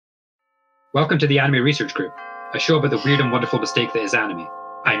Welcome to the Anime Research Group, a show about the weird and wonderful mistake that is anime.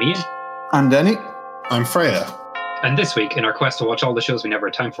 I'm Ian. I'm Danny. I'm Freya. And this week, in our quest to watch all the shows we never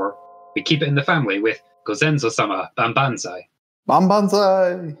had time for, we keep it in the family with Gosenzo-sama Banbanzai.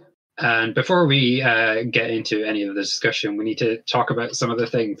 Banbanzai! And before we get into any of the discussion, we need to talk about some of the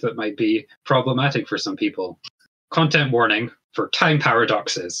things that might be problematic for some people. Content warning for time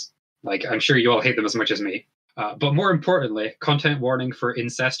paradoxes. Like, I'm sure you all hate them as much as me. But more importantly, content warning for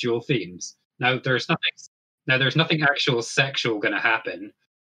incestual themes. Now, there's nothing actual sexual going to happen,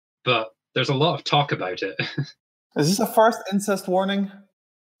 but there's a lot of talk about it. Is this a first incest warning?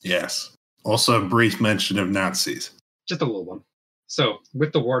 Yes. Also a brief mention of Nazis. Just a little one. So,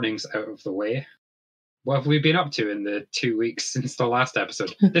 with the warnings out of the way, what have we been up to in the 2 weeks since the last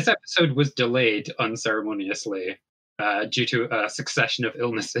episode? This episode was delayed unceremoniously due to a succession of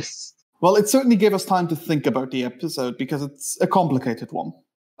illnesses. Well, it certainly gave us time to think about the episode because it's a complicated one.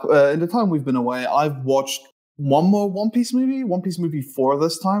 In the time we've been away, I've watched one more One Piece movie 4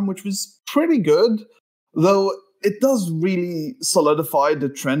 this time, which was pretty good, though it does really solidify the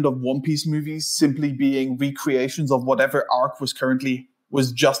trend of One Piece movies simply being recreations of whatever arc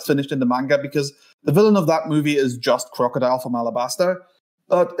was just finished in the manga, because the villain of that movie is just Crocodile from Alabasta.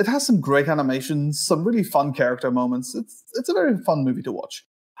 But it has some great animations, some really fun character moments. It's a very fun movie to watch.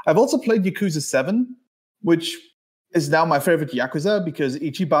 I've also played Yakuza 7, which is now my favorite Yakuza because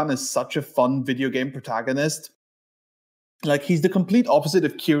Ichiban is such a fun video game protagonist. Like, he's the complete opposite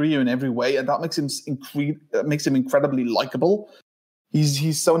of Kiryu in every way, and that makes him incredibly likable.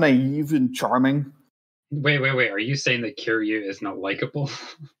 He's so naive and charming. Wait. Are you saying that Kiryu is not likable?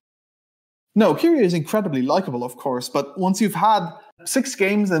 No, Kiryu is incredibly likable, of course, but once you've had 6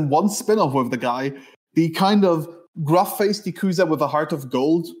 games and 1 spin-off with the guy, the kind of gruff-faced Yakuza with a heart of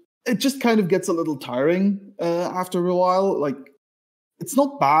gold, it just kind of gets a little tiring after a while. Like, it's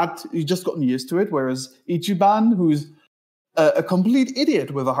not bad, you've just gotten used to it, whereas Ichiban, who's a complete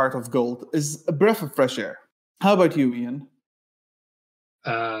idiot with a heart of gold, is a breath of fresh air. How about you, Ian?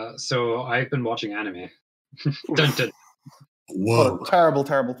 So I've been watching anime. Dun, dun. Whoa. What a terrible,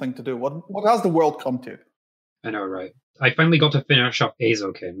 terrible thing to do. What has the world come to? I know, right? I finally got to finish up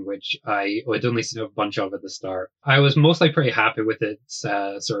Eizouken, which I had only seen a bunch of at the start. I was mostly pretty happy with its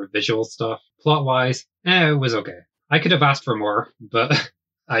sort of visual stuff. Plot-wise, it was okay. I could have asked for more, but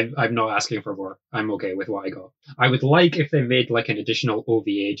I'm not asking for more. I'm okay with what I got. I would like if they made like an additional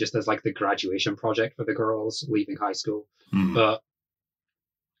OVA just as like the graduation project for the girls leaving high school. But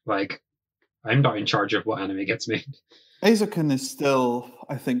like, I'm not in charge of what anime gets made. Eizouken is still,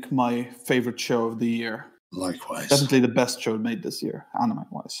 I think, my favorite show of the year. Likewise. Definitely the best show made this year,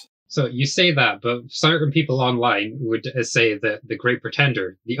 anime-wise. So you say that, but certain people online would say that The Great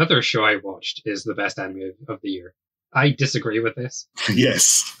Pretender, the other show I watched, is the best anime of the year. I disagree with this.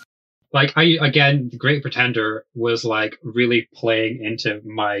 Yes. Like, The Great Pretender was like really playing into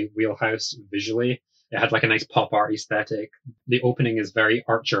my wheelhouse visually. It had like a nice pop art aesthetic. The opening is very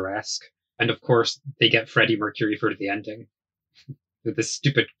Archer-esque. And of course, they get Freddie Mercury for the ending. With the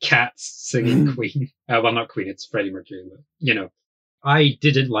stupid cats singing Queen. Well, not Queen, it's Freddie Mercury, but, you know. I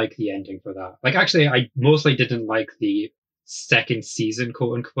didn't like the ending for that. Like, actually, I mostly didn't like the second season,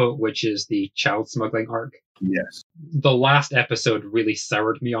 quote-unquote, which is the child smuggling arc. Yes. The last episode really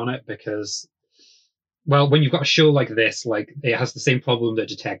soured me on it because, well, when you've got a show like this, like, it has the same problem that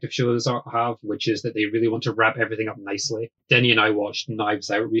detective shows have, which is that they really want to wrap everything up nicely. Denny and I watched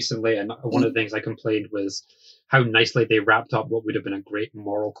Knives Out recently, and one of the things I complained was how nicely they wrapped up what would have been a great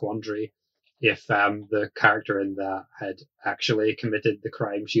moral quandary if the character in that had actually committed the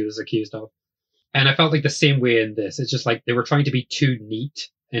crime she was accused of. And I felt like the same way in this. It's just like they were trying to be too neat,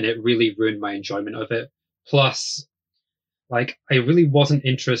 and it really ruined my enjoyment of it. Plus, like, I really wasn't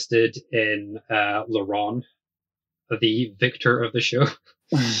interested in Laurent, the victor of the show.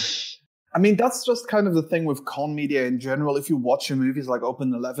 I mean, that's just kind of the thing with con media in general. If you watch movies like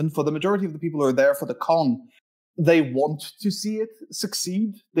Open 11, for the majority of the people who are there for the con, they want to see it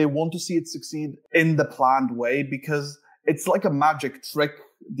succeed. They want to see it succeed in the planned way because it's like a magic trick,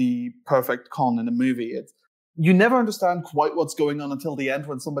 the perfect con in a movie. You never understand quite what's going on until the end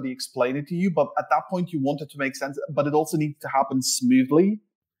when somebody explains it to you, but at that point you want it to make sense, but it also needs to happen smoothly.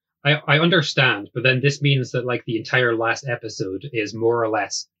 I understand, but then this means that like the entire last episode is more or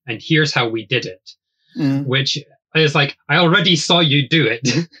less, and here's how we did it, which is like, I already saw you do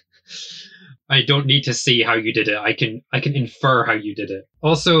it. I don't need to see how you did it. I can infer how you did it.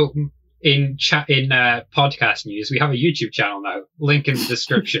 Also, in podcast news, we have a YouTube channel now. Link in the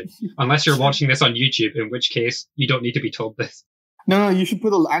description. Unless you're watching this on YouTube, in which case you don't need to be told this. No, you should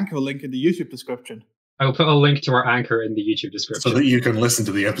put an Anchor link in the YouTube description. I will put a link to our Anchor in the YouTube description. So that you can listen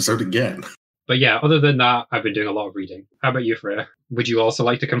to the episode again. But yeah, other than that, I've been doing a lot of reading. How about you, Freya? Would you also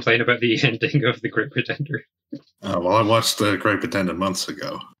like to complain about the ending of The Great Pretender? Well, I watched The Great Pretender months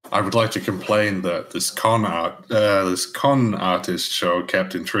ago. I would like to complain that this con artist show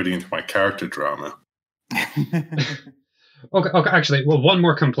kept intruding into my character drama. Okay, actually, well, one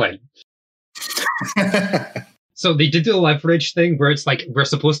more complaint. So they did the leverage thing where it's like we're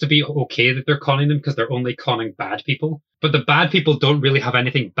supposed to be okay that they're conning them because they're only conning bad people. But the bad people don't really have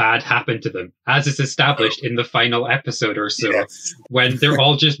anything bad happen to them, as is established in the final episode or so, yes. When they're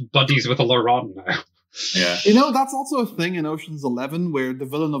all just buddies with a Laurent now. Yeah. You know, that's also a thing in Ocean's 11 where the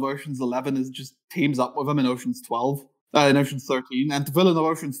villain of Ocean's 11 is just teams up with him in Ocean's 12. In Ocean's 13, and the villain of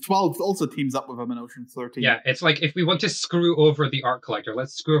Ocean's 12 also teams up with him in Ocean's 13. Yeah, it's like if we want to screw over the art collector,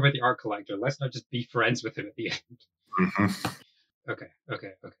 let's screw over the art collector. Let's not just be friends with him at the end. Mm-hmm. Okay.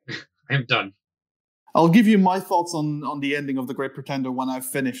 I am done. I'll give you my thoughts on the ending of The Great Pretender when I've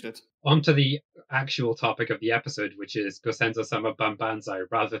finished it. On to the actual topic of the episode, which is Gosenzo-sama Banbanzai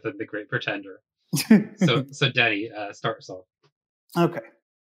rather than The Great Pretender. So Denny, start us off. Okay.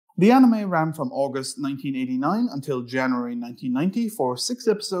 The anime ran from August 1989 until January 1990 for 6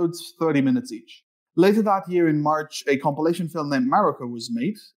 episodes, 30 minutes each. Later that year in March, a compilation film named Mariko was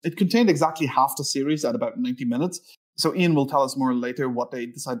made. It contained exactly half the series at about 90 minutes, so Ian will tell us more later what they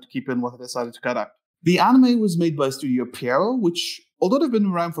decided to keep in, what they decided to cut out. The anime was made by Studio Pierrot, which, although they've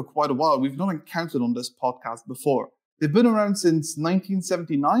been around for quite a while, we've not encountered on this podcast before. They've been around since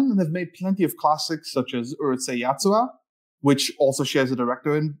 1979 and have made plenty of classics such as Urusei Yatsura, which also shares a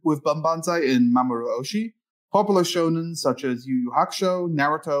director with Banbanzai in Mamoru Oshii, popular shonen such as Yu Yu Hakusho,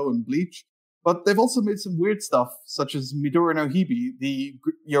 Naruto, and Bleach. But they've also made some weird stuff, such as Midori no Hibi,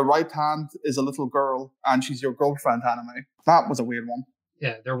 your right hand is a little girl and she's your girlfriend anime. That was a weird one.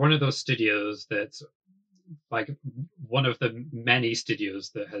 Yeah, they're one of those studios that's like one of the many studios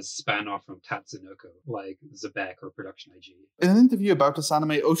that has span off from Tatsunoko, like Zebek or Production IG. In an interview about this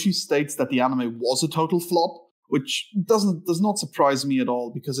anime, Oshii states that the anime was a total flop, which does not surprise me at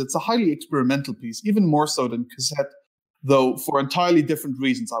all, because it's a highly experimental piece, even more so than Cassette, though for entirely different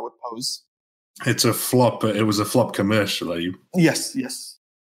reasons, I would pose. It's a flop. It was a flop commercially. Yes.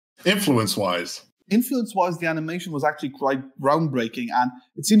 Influence-wise, the animation was actually quite groundbreaking, and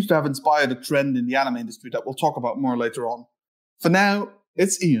it seems to have inspired a trend in the anime industry that we'll talk about more later on. For now,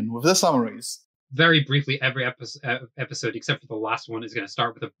 it's Ian with the summaries. Very briefly, every episode, except for the last one, is going to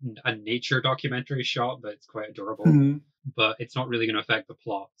start with a nature documentary shot, but it's quite adorable. Mm-hmm. But it's not really going to affect the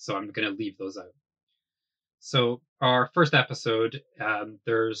plot, so I'm going to leave those out. So our first episode,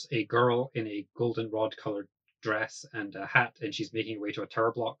 there's a girl in a goldenrod-colored dress and a hat, and she's making her way to a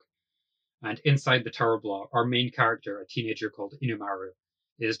tower block. And inside the tower block, our main character, a teenager called Inumaru,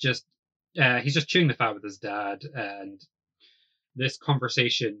 is he's just chewing the fat with his dad, and this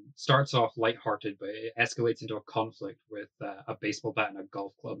conversation starts off lighthearted, but it escalates into a conflict with a baseball bat and a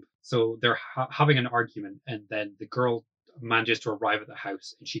golf club. So they're having an argument, and then the girl manages to arrive at the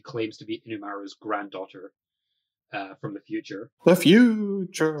house, and she claims to be Inumaru's granddaughter from the future. The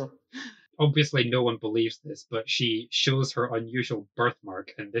future! Obviously, no one believes this, but she shows her unusual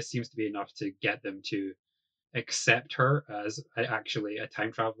birthmark, and this seems to be enough to get them to accept her as actually a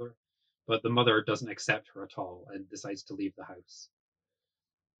time traveler. But the mother doesn't accept her at all and decides to leave the house.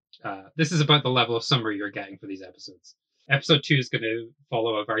 This is about the level of summary you're getting for these episodes. Episode 2 is going to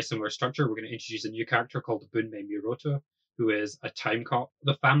follow a very similar structure. We're going to introduce a new character called Bunmei Miroto, who is a time cop.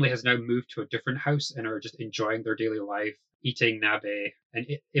 The family has now moved to a different house and are just enjoying their daily life, eating nabe, and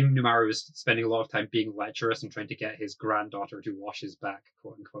Inumaru is spending a lot of time being lecherous and trying to get his granddaughter to wash his back,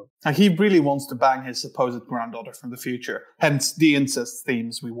 quote unquote. And he really wants to bang his supposed granddaughter from the future, hence the incest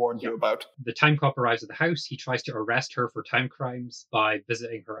themes we warned you about. The time cop arrives at the house. He tries to arrest her for time crimes by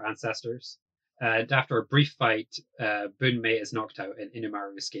visiting her ancestors. And after a brief fight, Bunmei is knocked out and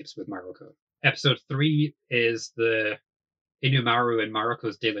Inumaru escapes with Mariko. Episode 3 is the Inumaru and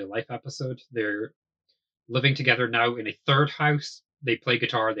Mariko's daily life episode. They're living together now in a third house. They play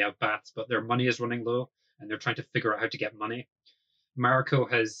guitar, they have bats, but their money is running low, and they're trying to figure out how to get money. Mariko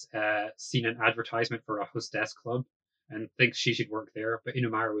has seen an advertisement for a hostess club and thinks she should work there, but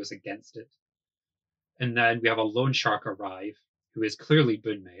Inumaru is against it. And then we have a loan shark arrive, who is clearly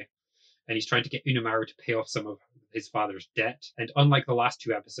Bunmei, and he's trying to get Inumaru to pay off some of his father's debt. And unlike the last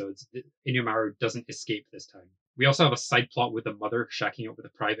 2 episodes, Inumaru doesn't escape this time. We also have a side plot with the mother shacking up with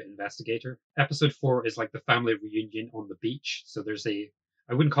a private investigator. Episode 4 is like the family reunion on the beach. So there's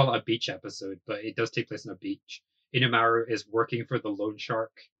I wouldn't call it a beach episode, but it does take place on a beach. Inumaru is working for the loan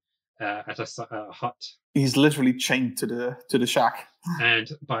shark at a hut. He's literally chained to the shack.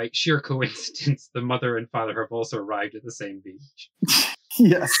 And by sheer coincidence, the mother and father have also arrived at the same beach.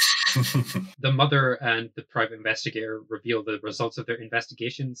 Yes. The mother and the private investigator reveal the results of their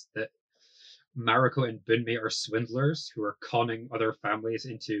investigations that Mariko and Bunmei are swindlers who are conning other families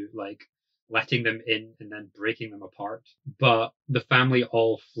into like letting them in and then breaking them apart. But the family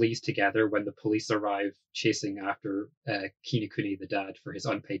all flees together when the police arrive chasing after Kinokuni, the dad, for his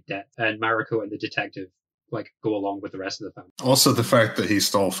unpaid debt. And Mariko and the detective like go along with the rest of the family. Also the fact that he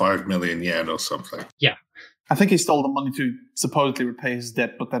stole 5 million yen or something. Yeah. I think he stole the money to supposedly repay his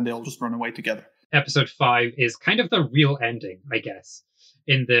debt, but then they all just run away together. Episode 5 is kind of the real ending, I guess.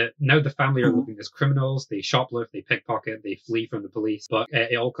 Now the family are living as criminals, they shoplift, they pickpocket, they flee from the police, but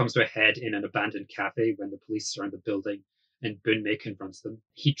it all comes to a head in an abandoned cafe when the police surround the building and Bunmei confronts them.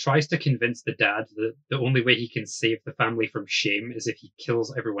 He tries to convince the dad that the only way he can save the family from shame is if he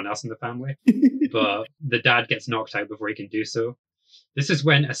kills everyone else in the family, but the dad gets knocked out before he can do so. This is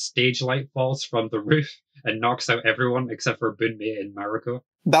when a stage light falls from the roof and knocks out everyone except for Bunmei and Mariko.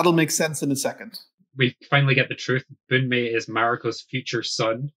 That'll make sense in a second. We finally get the truth. Bunmei is Mariko's future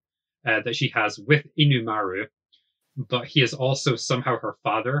son that she has with Inumaru, but he is also somehow her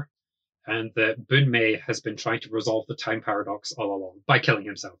father, and that Bunmei has been trying to resolve the time paradox all along by killing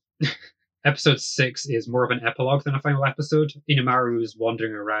himself. Episode 6 is more of an epilogue than a final episode. Inumaru is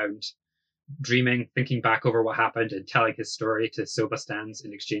wandering around, dreaming, thinking back over what happened, and telling his story to soba stands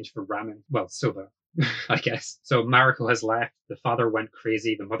in exchange for ramen. Well, soba, I guess. So Mariko has left, the father went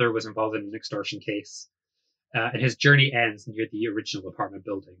crazy, the mother was involved in an extortion case, and his journey ends near the original apartment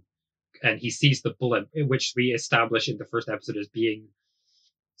building. And he sees the blimp, which we establish in the first episode as being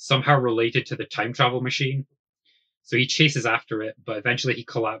somehow related to the time travel machine. So he chases after it, but eventually he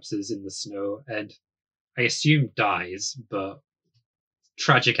collapses in the snow and I assume dies, but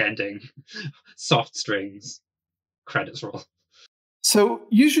tragic ending. Soft strings. Credits roll. So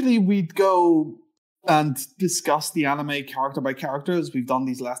usually we'd go and discuss the anime character by character, as we've done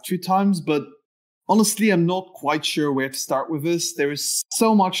these last 2 times, but honestly, I'm not quite sure where to start with this. There is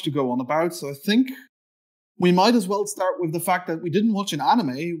so much to go on about, so I think we might as well start with the fact that we didn't watch an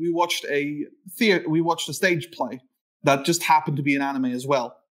anime. We watched a stage play that just happened to be an anime as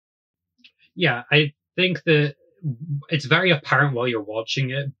well. Yeah, I think that it's very apparent while you're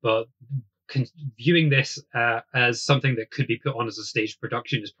watching it, but viewing this as something that could be put on as a stage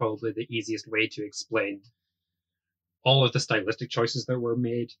production is probably the easiest way to explain all of the stylistic choices that were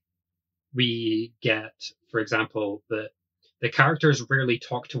made. We get, for example, that the characters rarely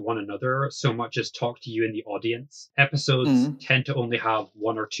talk to one another so much as talk to you in the audience. Episodes tend to only have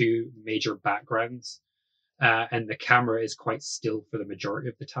 1 or 2 major backgrounds, and the camera is quite still for the majority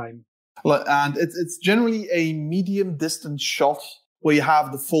of the time. And it's generally a medium distance shot where you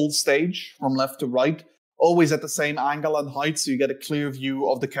have the full stage from left to right, always at the same angle and height, so you get a clear view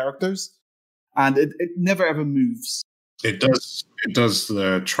of the characters. And it never ever moves. It does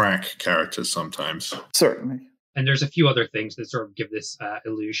the track characters sometimes. Certainly. And there's a few other things that sort of give this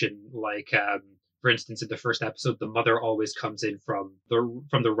illusion, like, for instance, in the first episode, the mother always comes in from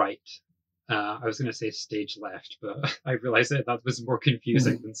the right. I was going to say stage left, but I realized that was more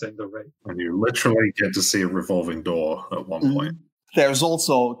confusing than saying the right. And you literally get to see a revolving door at one point. There's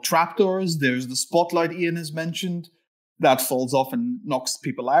also trapdoors. There's the spotlight Ian has mentioned that falls off and knocks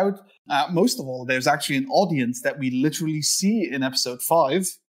people out. Most of all, there's actually an audience that we literally see in episode 5.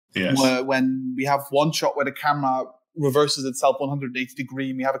 Yes. When we have one shot where the camera reverses itself 180 degrees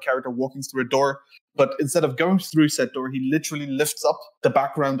and we have a character walking through a door. But instead of going through said door, he literally lifts up the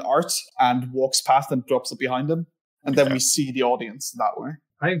background art and walks past and drops it behind him. And then we see the audience that way.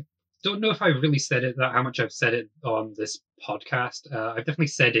 I don't know if I've really said it, how much I've said it on this podcast. I've definitely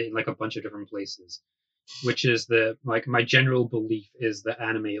said it in like a bunch of different places, which is that like my general belief is that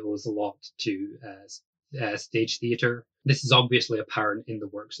anime owes a lot to stage theater. This is obviously apparent in the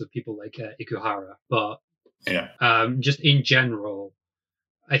works of people like Ikuhara, but just in general,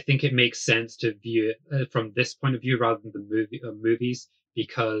 I think it makes sense to view it from this point of view rather than the movies,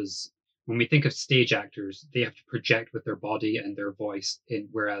 because when we think of stage actors, they have to project with their body and their voice,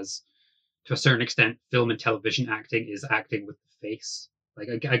 whereas to a certain extent, film and television acting is acting with the face. Like,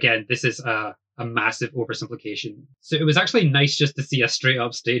 again, this is a massive oversimplification. So it was actually nice just to see a straight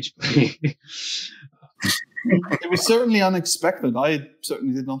up stage play. It was certainly unexpected. I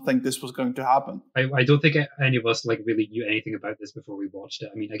certainly did not think this was going to happen. I don't think any of us like really knew anything about this before we watched it.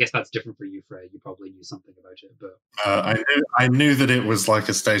 I mean, I guess that's different for you, Fred. You probably knew something about it, but I knew that it was like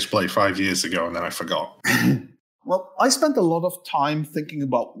a stage play 5 years ago, and then I forgot. Well, I spent a lot of time thinking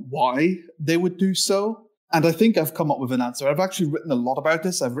about why they would do so, and I think I've come up with an answer. I've actually written a lot about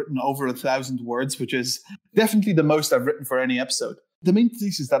this. I've written over 1,000 words, which is definitely the most I've written for any episode. The main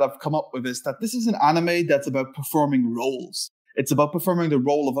thesis that I've come up with is that this is an anime that's about performing roles. It's about performing the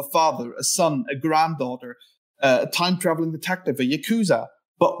role of a father, a son, a granddaughter, a time-traveling detective, a yakuza.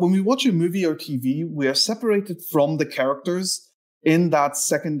 But when we watch a movie or TV, we are separated from the characters in that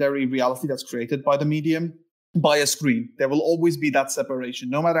secondary reality that's created by the medium, by a screen. There will always be that separation.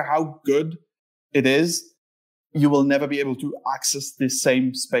 No matter how good it is, you will never be able to access the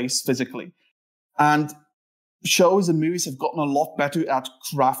same space physically. And shows and movies have gotten a lot better at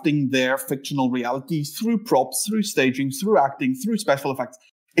crafting their fictional reality through props, through staging, through acting, through special effects.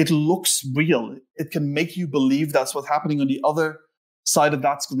 It looks real. It can make you believe that's what's happening on the other side of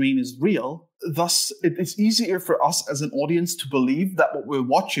that screen is real. Thus, it is easier for us as an audience to believe that what we're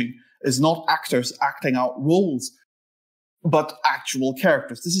watching is not actors acting out roles, but actual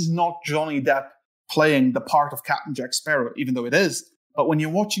characters. This is not Johnny Depp playing the part of Captain Jack Sparrow, even though it is. But when you're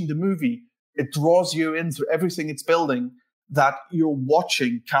watching the movie, it draws you in through everything it's building that you're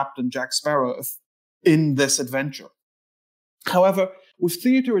watching Captain Jack Sparrow in this adventure. However, with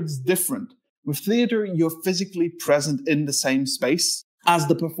theater, it's different. With theater, you're physically present in the same space as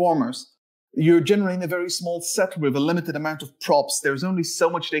the performers. You're generally in a very small set with a limited amount of props. There's only so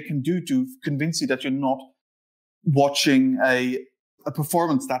much they can do to convince you that you're not watching a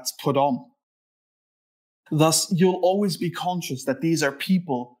performance that's put on. Thus, you'll always be conscious that these are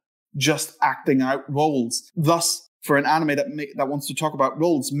people just acting out roles. Thus, for an anime that wants to talk about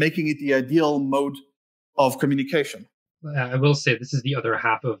roles, making it the ideal mode of communication. I will say this is the other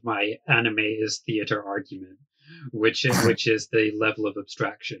half of my anime is theater argument, which is the level of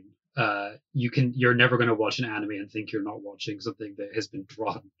abstraction. You're never going to watch an anime and think you're not watching something that has been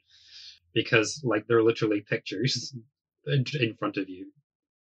drawn, because like they're literally pictures in front of you.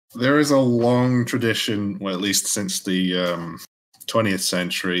 There is a long tradition, well, at least since the 20th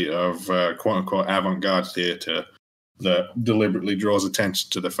century, of quote-unquote avant-garde theatre that deliberately draws attention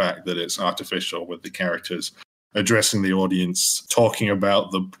to the fact that it's artificial, with the characters addressing the audience, talking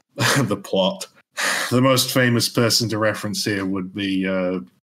about the plot. The most famous person to reference here would be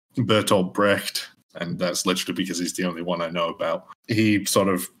Bertolt Brecht, and that's literally because he's the only one I know about. He sort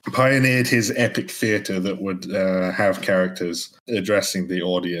of pioneered his epic theatre that would have characters addressing the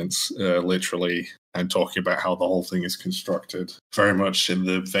audience literally and talking about how the whole thing is constructed. Very much in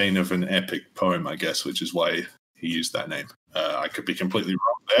the vein of an epic poem, I guess, which is why he used that name. I could be completely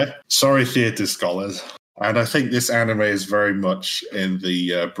wrong there. Sorry, theatre scholars. And I think this anime is very much in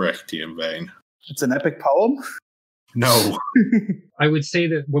the Brechtian vein. It's an epic poem? No. I would say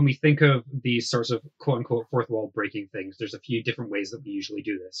that when we think of these sorts of quote-unquote fourth wall breaking things, there's a few different ways that we usually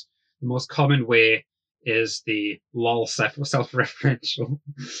do this. The most common way is the lol self-referential,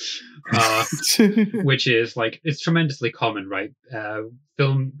 which is like, it's tremendously common, right?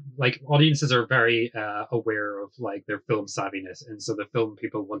 Film, like audiences are very aware of like their film savviness, and so the film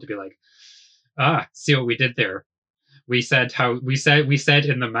people want to be like, see what we did there. We said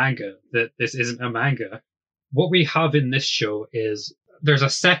in the manga that this isn't a manga. What we have in this show is there's a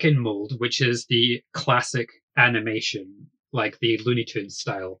second mold, which is the classic animation, like the Looney Tunes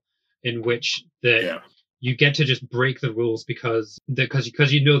style, in which you get to just break the rules because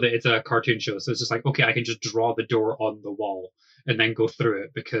you know that it's a cartoon show. So it's just like, okay, I can just draw the door on the wall and then go through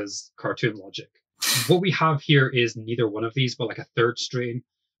it because cartoon logic. What we have here is neither one of these, but like a third strain,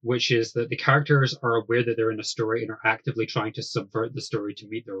 which is that the characters are aware that they're in a story and are actively trying to subvert the story to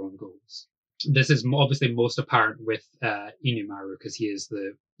meet their own goals. This is obviously most apparent with Inumaru, because he is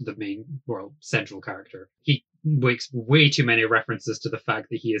the main, central character. He makes way too many references to the fact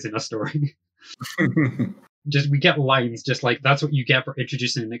that he is in a story. We get lines just like, that's what you get for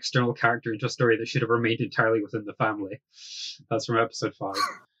introducing an external character into a story that should have remained entirely within the family. That's from episode 5.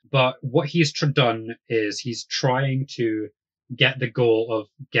 But what he's done is he's trying to get the goal of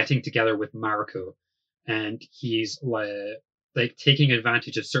getting together with Mariko, and he's like taking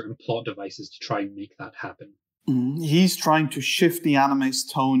advantage of certain plot devices to try and make that happen. He's trying to shift the anime's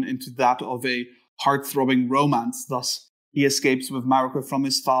tone into that of a heart-throbbing romance. Thus, he escapes with Mariko from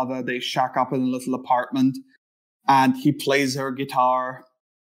his father. They shack up in a little apartment, and he plays her guitar.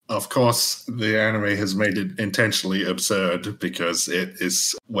 Of course, the anime has made it intentionally absurd because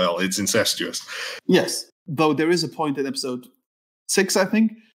it's incestuous. Yes, though there is a point in episode 6, I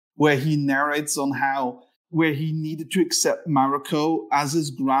think, where he narrates on where he needed to accept Mariko as his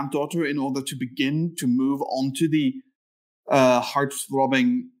granddaughter in order to begin to move on to the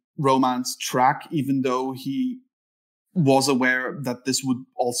heart-throbbing romance track, even though he was aware that this would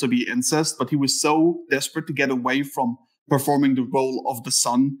also be incest. But he was so desperate to get away from performing the role of the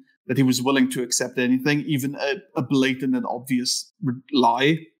son that he was willing to accept anything, even a blatant and obvious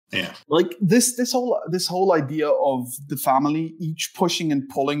lie. Yeah, like this whole idea of the family each pushing and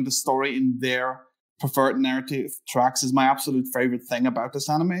pulling the story in their preferred narrative tracks is my absolute favorite thing about this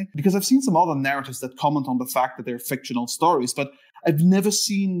anime, because I've seen some other narratives that comment on the fact that they're fictional stories, but I've never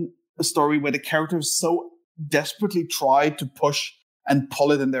seen a story where the characters so desperately try to push and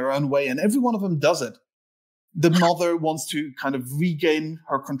pull it in their own way, and every one of them does it. The mother wants to kind of regain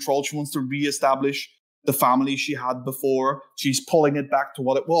her control. She wants to reestablish the family she had before. She's pulling it back to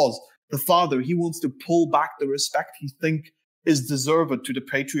what it was. The father, he wants to pull back the respect he thinks is deserved to the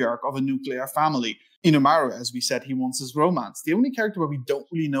patriarch of a nuclear family. Inomaru, as we said, he wants his romance. The only character where we don't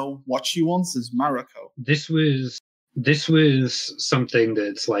really know what she wants is Mariko. This was something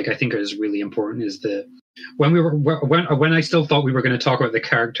that's like, I think is really important, is that when I still thought we were going to talk about the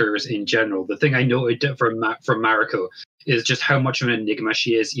characters in general, the thing I noted from Mariko is just how much of an enigma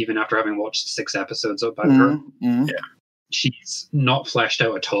she is, even after having watched 6 episodes about her. Mm-hmm. Yeah. She's not fleshed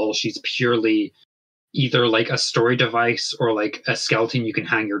out at all. She's purely either like a story device or like a skeleton you can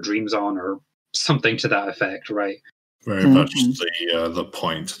hang your dreams on, or something to that effect, right? Very much the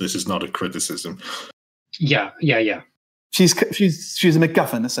point. This is not a criticism. Yeah. She's a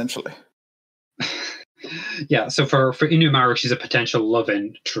MacGuffin, essentially. Yeah, so for Inumaru, she's a potential love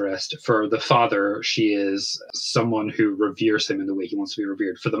interest. For the father, she is someone who reveres him in the way he wants to be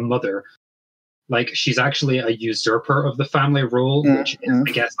revered. For the mother, like, she's actually a usurper of the family role, which is,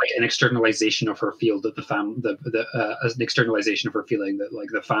 I guess, like an externalization of her feel that an externalization of her feeling that like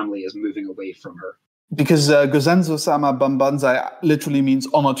the family is moving away from her. Because Gosenzo-sama Banbanzai literally means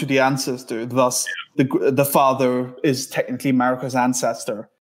honor to the ancestor. Thus, the father is technically Mariko's ancestor.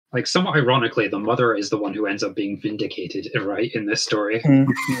 Like, somewhat ironically, the mother is the one who ends up being vindicated, right, in this story.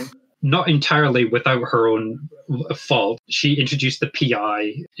 Not entirely without her own fault. She introduced the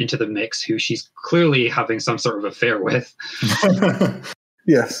PI into the mix, who she's clearly having some sort of affair with.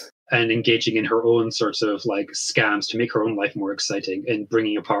 Yes. And engaging in her own sorts of like scams to make her own life more exciting and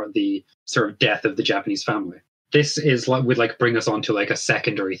bringing apart the sort of death of the Japanese family. This is like would like bring us on to like a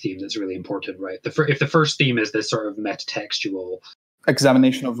secondary theme that's really important, right? If the first theme is this sort of metatextual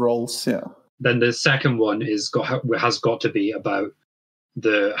examination of roles, yeah, then the second one has got to be about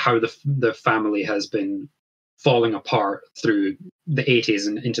how the family has been falling apart through the 80s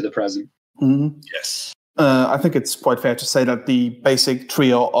and into the present. Yes. I think it's quite fair to say that the basic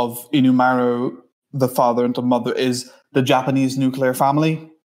trio of Inumaru, the father and the mother, is the Japanese nuclear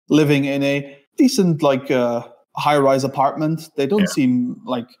family living in a decent, like, high-rise apartment. They don't seem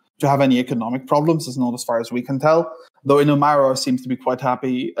like to have any economic problems, as not as far as we can tell. Though Inumaru seems to be quite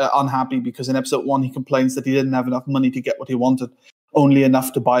unhappy, because in episode 1 he complains that he didn't have enough money to get what he wanted, only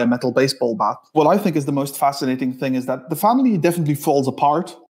enough to buy a metal baseball bat. What I think is the most fascinating thing is that the family definitely falls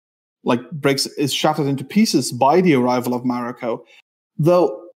apart, like is shattered into pieces by the arrival of Mariko,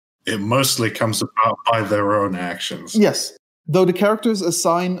 though it mostly comes about by their own actions. Yes, though the characters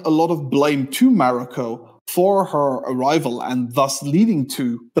assign a lot of blame to Mariko for her arrival and thus leading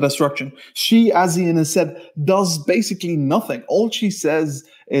to the destruction. She, as Ian has said, does basically nothing. All she says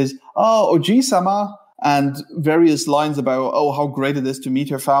is, "Oh, Oji-sama," and various lines about, how great it is to meet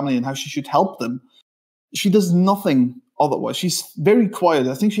her family and how she should help them. She does nothing otherwise. She's very quiet.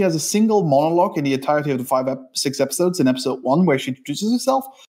 I think she has a single monologue in the entirety of the 6 episodes in episode 1 where she introduces herself.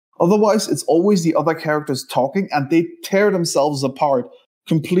 Otherwise, it's always the other characters talking, and they tear themselves apart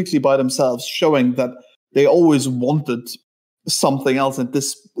completely by themselves, showing that they always wanted something else, and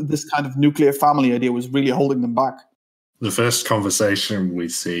this kind of nuclear family idea was really holding them back. The first conversation we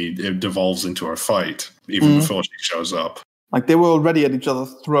see, it devolves into a fight, even before she shows up. Like, they were already at each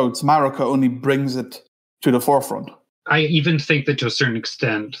other's throats. Mariko only brings it to the forefront. I even think that to a certain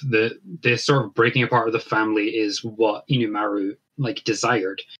extent, the sort of breaking apart of the family is what Inumaru like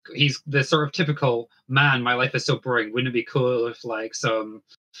desired. He's the sort of typical man. My life is so boring. Wouldn't it be cool if like some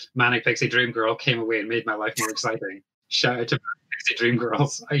manic pixie dream girl came away and made my life more exciting? Shout out to manic pixie dream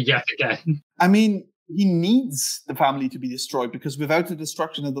girls yet again. I mean, he needs the family to be destroyed, because without the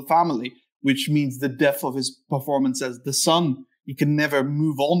destruction of the family, which means the death of his performance as the son, he can never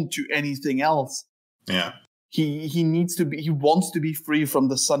move on to anything else. Yeah. He wants to be free from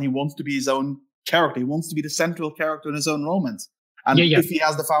the son. He wants to be his own character. He wants to be the central character in his own romance. And if he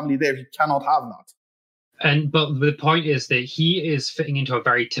has the family there, he cannot have that. But the point is that he is fitting into a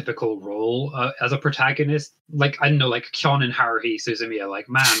very typical role as a protagonist. Like, I don't know, like Kyon and Haruhi Suzumiya, like,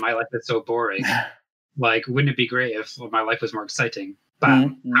 man, my life is so boring. Like, wouldn't it be great if my life was more exciting?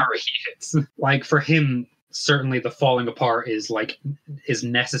 Bam, Haruhi hits. Like, for him, certainly the falling apart is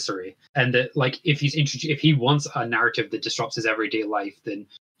necessary, and that like if he wants a narrative that disrupts his everyday life, then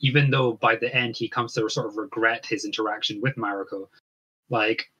even though by the end he comes to sort of regret his interaction with Mariko,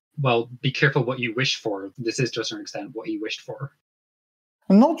 like, well, be careful what you wish for. This is to a certain extent what he wished for.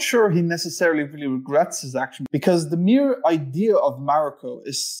 I'm not sure he necessarily really regrets his action, because the mere idea of Mariko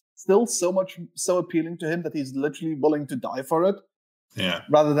is still so appealing to him that he's literally willing to die for it. Yeah.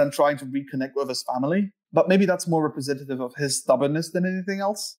 Rather than trying to reconnect with his family. But maybe that's more representative of his stubbornness than anything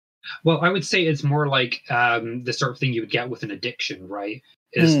else. Well, I would say it's more like the sort of thing you would get with an addiction, right?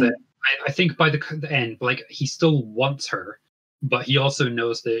 Is that I think by the end, like, he still wants her, but he also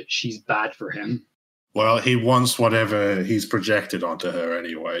knows that she's bad for him. Well, he wants whatever he's projected onto her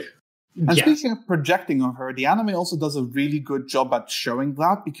anyway. And speaking of projecting on her, the anime also does a really good job at showing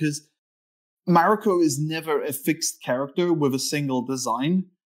that, because Mariko is never a fixed character with a single design.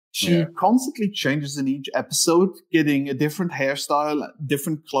 She constantly changes in each episode, getting a different hairstyle,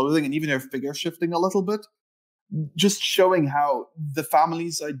 different clothing, and even her figure shifting a little bit. Just showing how the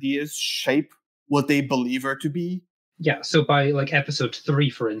family's ideas shape what they believe her to be. Yeah, so by like episode 3,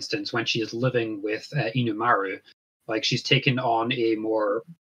 for instance, when she is living with Inumaru, like, she's taken on a more,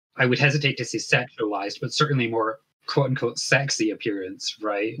 I would hesitate to say sexualized, but certainly more quote-unquote sexy appearance,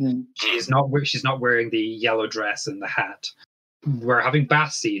 right? She's not wearing the yellow dress and the hat. We're having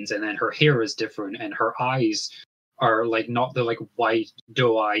bath scenes, and then her hair is different, and her eyes are like not the like white,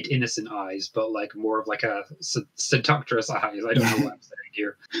 doe-eyed, innocent eyes, but like more of like a seductress eyes. I don't know what I'm saying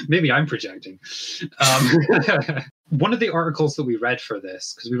here. Maybe I'm projecting. One of the articles that we read for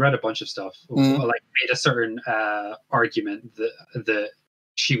this, because we read a bunch of stuff, like made a certain argument that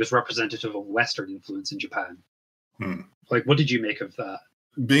she was representative of Western influence in Japan. Like, what did you make of that?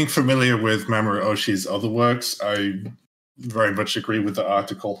 Being familiar with Mamoru Oshii's other works, I very much agree with the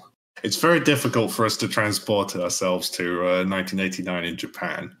article. It's very difficult for us to transport ourselves to 1989 in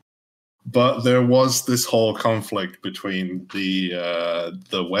Japan. But there was this whole conflict between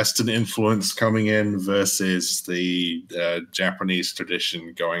the Western influence coming in versus the Japanese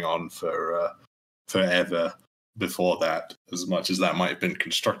tradition going on for forever before that, as much as that might have been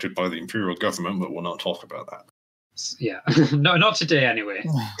constructed by the imperial government, but we'll not talk about that. Yeah, no, not today anyway.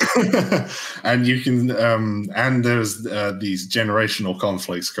 And you can, and there's these generational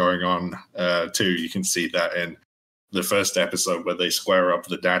conflicts going on too. You can see that in the first episode where they square up.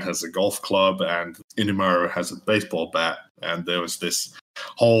 The dad has a golf club and Inumaru has a baseball bat, and there was this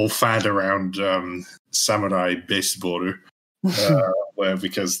whole fad around samurai baseball, where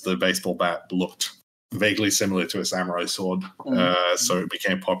because the baseball bat looked vaguely similar to a samurai sword, so it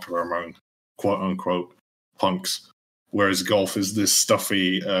became popular among quote unquote punks, whereas golf is this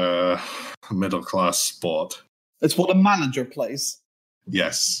stuffy middle class sport. It's what a manager plays.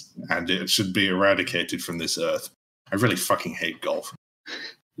 Yes, and it should be eradicated from this earth. I really fucking hate golf.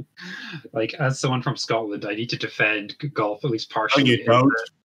 Like, as someone from Scotland, I need to defend golf at least partially. Oh, you don't?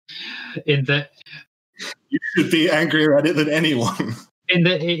 In that you should be angrier at it than anyone. In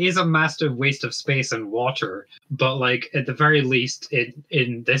that it is a massive waste of space and water, but like at the very least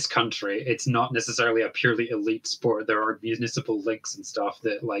in this country, it's not necessarily a purely elite sport. There are municipal leagues and stuff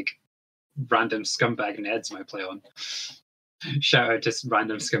that like random scumbag Neds might play on. Shout out to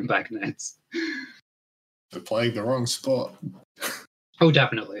random scumbag Neds. They're playing the wrong sport. Oh,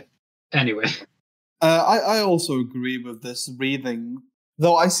 definitely. Anyway. I also agree with this reading,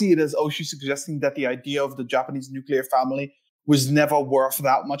 though I see it as Oshii suggesting that the idea of the Japanese nuclear family was never worth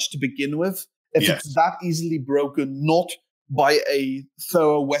that much to begin with. If it's that easily broken, not by a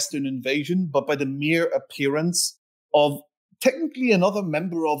thorough Western invasion, but by the mere appearance of technically another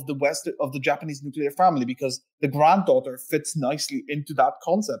member of the Japanese nuclear family, because the granddaughter fits nicely into that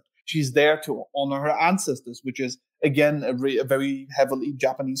concept. She's there to honor her ancestors, which is, again, a very heavily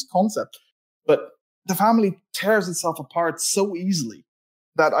Japanese concept. But the family tears itself apart so easily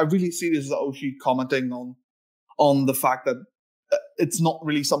that I really see this as Oshii commenting on the fact that it's not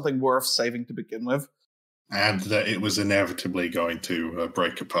really something worth saving to begin with. And that it was inevitably going to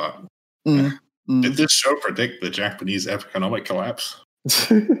break apart. Did this show predict the Japanese economic collapse?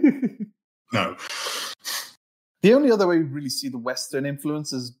 No. The only other way we really see the Western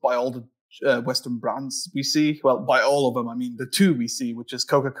influence is by all the Western brands we see. Well, by all of them, I mean the two we see, which is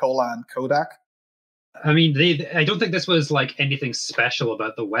Coca-Cola and Kodak. I mean, I don't think this was like anything special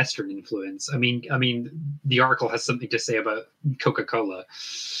about the Western influence. I mean, the article has something to say about Coca-Cola,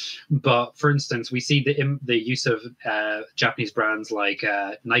 but for instance, we see the use of Japanese brands like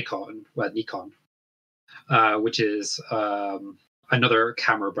Nikon, which is another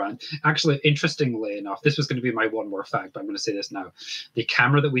camera brand. Actually, interestingly enough, this was going to be my one more fact, but I'm going to say this now. The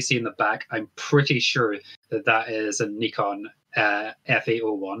camera that we see in the back, I'm pretty sure that is a Nikon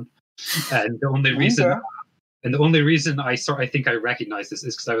F801. And the only reason I think I recognize this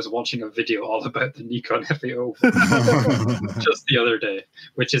is because I was watching a video all about the Nikon F801 just the other day,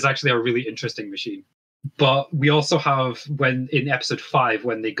 which is actually a really interesting machine. But we also have when in episode 5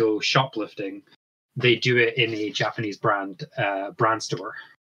 when they go shoplifting, they do it in a Japanese brand store.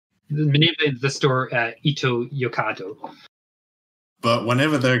 Namely the store Ito Yokado. But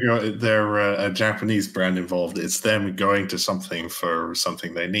whenever they're a Japanese brand involved, it's them going to something for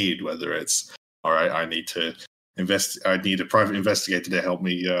something they need. Whether it's all right, I need a private investigator to help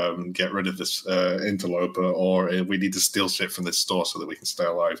me get rid of this interloper, or we need to steal shit from this store so that we can stay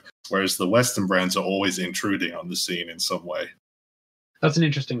alive. Whereas the Western brands are always intruding on the scene in some way. That's an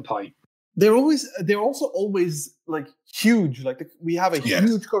interesting point. They're also always like huge. Like we have a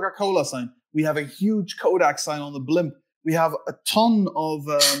huge Coca-Cola sign. We have a huge Kodak sign on the blimp. We have a ton of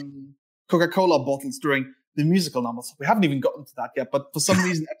Coca-Cola bottles during the musical numbers. We haven't even gotten to that yet, but for some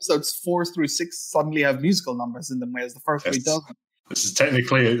reason, episodes 4 through 6 suddenly have musical numbers in them, whereas the first 3 doesn't. This is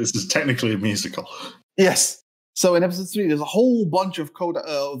technically a musical. Yes. So in episode 3, there's a whole bunch of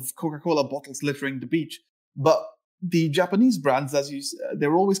Coca-Cola bottles littering the beach, but the Japanese brands, as you said,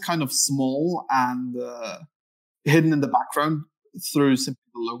 they're always kind of small and hidden in the background through simply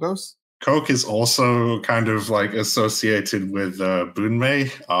the logos. Coke is also kind of like associated with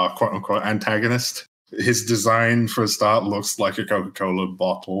Bunmei, our quote-unquote antagonist. His design, for a start, looks like a Coca-Cola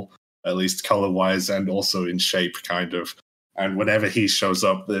bottle, at least color-wise and also in shape, kind of. And whenever he shows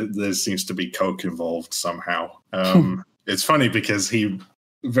up, there seems to be Coke involved somehow. It's funny because he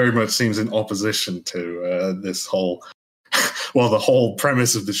very much seems in opposition to this whole... well, the whole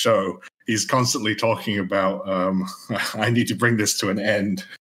premise of the show. He's constantly talking about, I need to bring this to an end.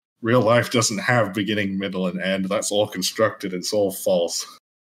 Real life doesn't have beginning, middle, and end. That's all constructed. It's all false.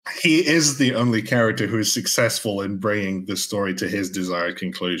 He is the only character who is successful in bringing the story to his desired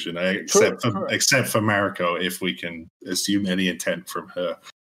conclusion, except for Mariko, if we can assume any intent from her.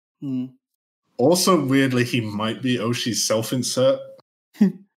 Also, weirdly, he might be Oshii's self-insert.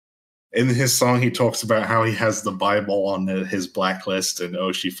 In his song, he talks about how he has the Bible on his blacklist, and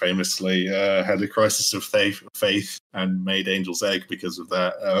Oshii famously had a crisis of faith and made Angel's Egg because of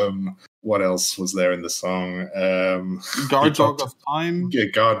that. What else was there in the song? Guard Dog of Time. Yeah,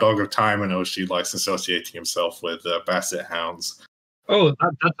 Guard Dog of Time, and Oshii likes associating himself with Basset Hounds. Oh,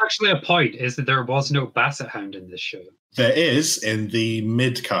 that's actually a point, is that there was no Basset Hound in this show. There is in the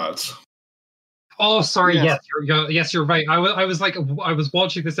mid-cards. Oh, sorry. Yes, you're right. I was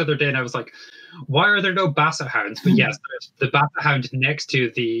watching this the other day, and I was like, "Why are there no Basset Hounds?" But yes, there's the Basset Hound next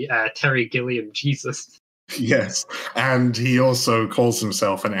to the Terry Gilliam Jesus. Yes, and he also calls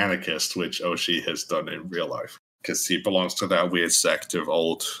himself an anarchist, which Oshii has done in real life, because he belongs to that weird sect of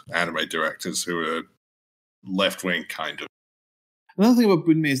old anime directors who are left-wing, kind of. Another thing about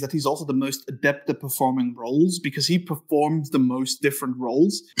Bunmei is that he's also the most adept at performing roles because he performs the most different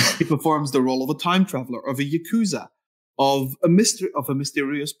roles. He performs the role of a time traveler, of a yakuza, of a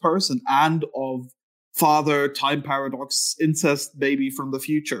mysterious person, and of father, time paradox, incest baby from the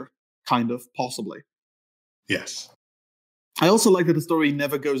future, kind of, possibly. Yes. I also like that the story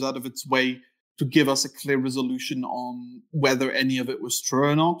never goes out of its way to give us a clear resolution on whether any of it was true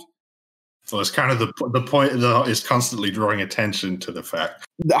or not. So it's kind of the point is constantly drawing attention to the fact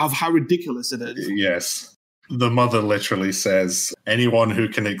of how ridiculous it is. Yes. The mother literally says, anyone who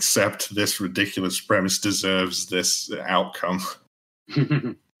can accept this ridiculous premise deserves this outcome.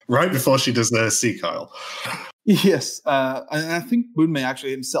 Right before she does the Seakyle. Yes. And I think Bunmei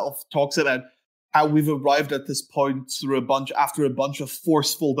actually himself talks about how we've arrived at this point through after a bunch of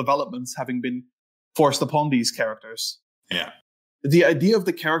forceful developments having been forced upon these characters. Yeah. The idea of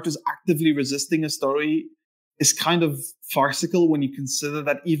the characters actively resisting a story is kind of farcical when you consider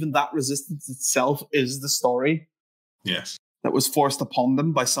that even that resistance itself is the story. Yes. That was forced upon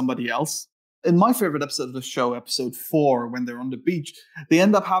them by somebody else. In my favorite episode of the show, episode 4, when they're on the beach, they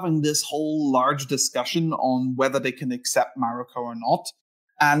end up having this whole large discussion on whether they can accept Mariko or not.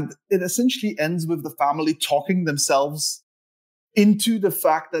 And it essentially ends with the family talking themselves into the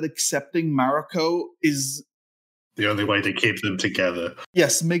fact that accepting Mariko is the only way to keep them together.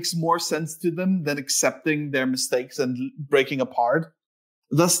 Yes, makes more sense to them than accepting their mistakes and breaking apart.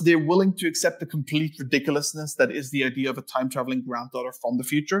 Thus, they're willing to accept the complete ridiculousness that is the idea of a time-traveling granddaughter from the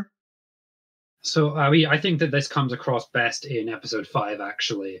future. So, I think that this comes across best in episode 5,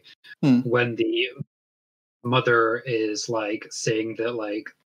 actually, when the mother is, like, saying that, like,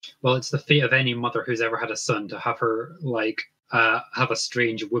 well, it's the fate of any mother who's ever had a son to have her, like, have a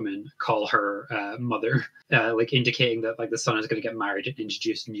strange woman call her mother, like indicating that like the son is going to get married and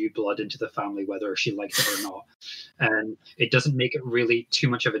introduce new blood into the family, whether she likes it or not. And it doesn't make it really too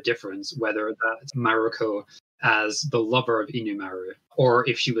much of a difference whether that's Mariko as the lover of Inumaru or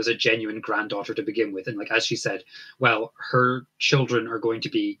if she was a genuine granddaughter to begin with. And like as she said, well, her children are going to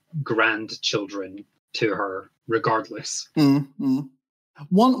be grandchildren to her regardless. Mm-hmm.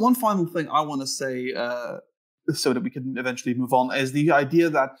 One final thing I want to say, so that we can eventually move on, is the idea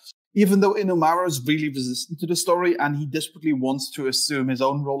that even though Inumara is really resistant to the story and he desperately wants to assume his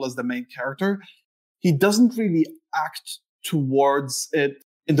own role as the main character, he doesn't really act towards it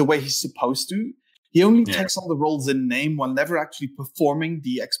in the way he's supposed to. He only takes on the roles in name while never actually performing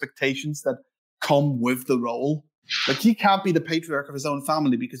the expectations that come with the role. Like, he can't be the patriarch of his own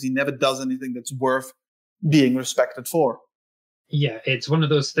family because he never does anything that's worth being respected for. Yeah, it's one of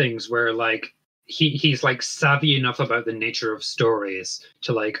those things where, like, he's like savvy enough about the nature of stories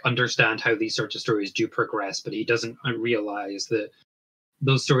to like understand how these sorts of stories do progress, but he doesn't realize that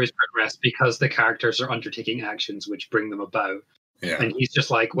those stories progress because the characters are undertaking actions which bring them about. Yeah. And he's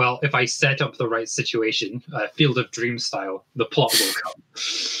just like, well, if I set up the right situation, Field of Dreams style, the plot will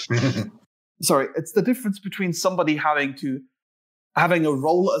come. Sorry, it's the difference between somebody having a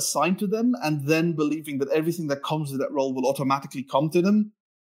role assigned to them and then believing that everything that comes with that role will automatically come to them,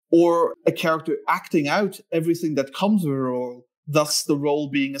 or a character acting out everything that comes with a role, thus the role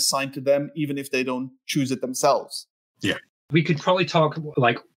being assigned to them even if they don't choose it themselves. Yeah. We could probably talk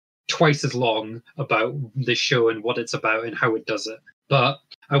like twice as long about this show and what it's about and how it does it. But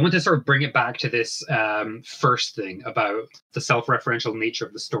I want to sort of bring it back to this first thing about the self-referential nature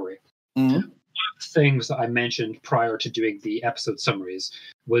of the story. Mm-hmm. One of the things that I mentioned prior to doing the episode summaries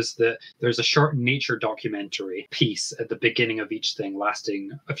was that there's a short nature documentary piece at the beginning of each thing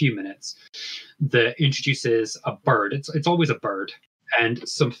lasting a few minutes that introduces a bird. It's always a bird, and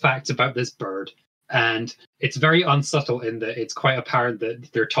some facts about this bird. And it's very unsubtle in that it's quite apparent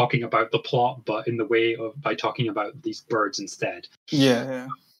that they're talking about the plot, but in the way of by talking about these birds instead. Yeah.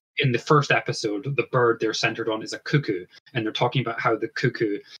 In the first episode, the bird they're centered on is a cuckoo, and they're talking about how the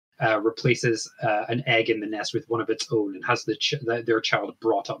cuckoo replaces an egg in the nest with one of its own and has their child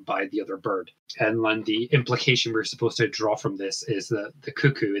brought up by the other bird. And then the implication we're supposed to draw from this is that the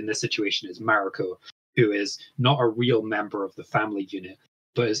cuckoo in this situation is Mariko, who is not a real member of the family unit,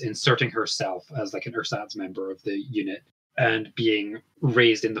 but is inserting herself as like an ersatz member of the unit and being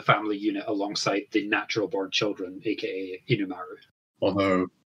raised in the family unit alongside the natural born children, aka Inumaru. Although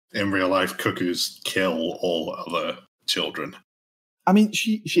in real life, cuckoos kill all other children. I mean,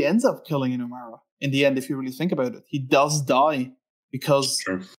 she ends up killing Inumara in the end, if you really think about it. He does die because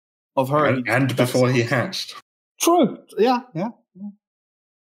of her. And before he hatched. True. Yeah.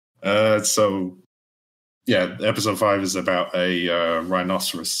 Episode 5 is about a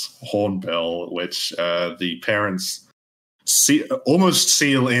rhinoceros hornbill, which the parents almost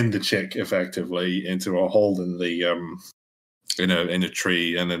seal in the chick effectively into a hole in the in a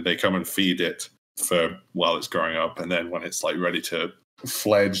tree, and then they come and feed it while it's growing up, and then when it's like ready to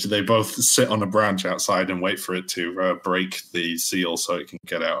fledge, they both sit on a branch outside and wait for it to break the seal so it can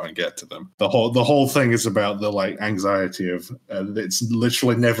get out and get to them. The whole thing is about the like anxiety of it's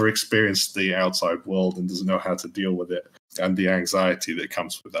literally never experienced the outside world and doesn't know how to deal with it, and the anxiety that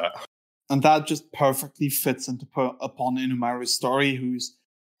comes with that. And that just perfectly fits upon Inumaru's story, who's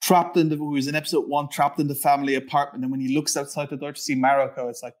in episode 1 trapped in the family apartment, and when he looks outside the door to see Mariko,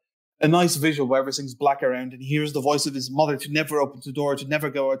 it's like a nice visual where everything's black around, and he hears the voice of his mother to never open the door, to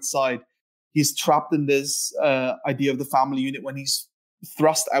never go outside. He's trapped in this idea of the family unit. When he's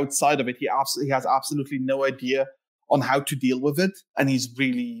thrust outside of it, he has absolutely no idea on how to deal with it, and he's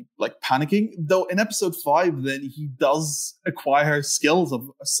really like panicking. Though in episode 5, then he does acquire skills of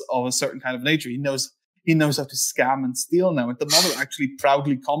a certain kind of nature. He knows how to scam and steal now, and the mother actually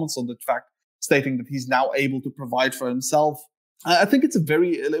proudly comments on the fact, stating that he's now able to provide for himself. I think it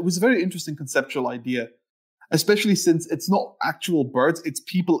was a very interesting conceptual idea, especially since it's not actual birds, it's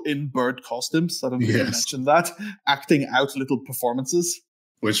people in bird costumes. I don't know if you mentioned that, acting out little performances.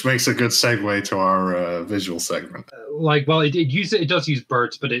 Which makes a good segue to our visual segment. It does use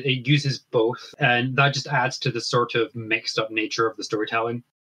birds, but it uses both, and that just adds to the sort of mixed up nature of the storytelling.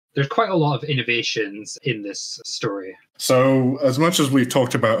 There's quite a lot of innovations in this story. So, as much as we've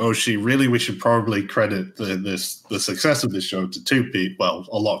talked about Oshii, really we should probably credit the success of this show to two people. Well,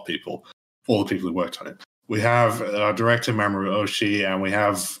 a lot of people, all the people who worked on it. We have our director Mamoru Oshii, and we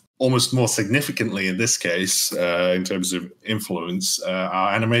have, almost more significantly in this case, in terms of influence,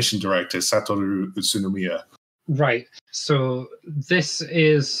 our animation director Satoru Utsunomiya. Right. So this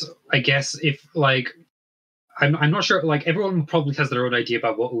is, I guess, if like. I'm not sure, like, everyone probably has their own idea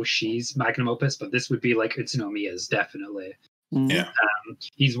about what Oshii's magnum opus, but this would be, like, Utsunomiya's, definitely. Yeah.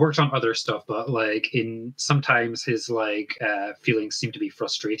 He's worked on other stuff, but, like, sometimes his, like, feelings seem to be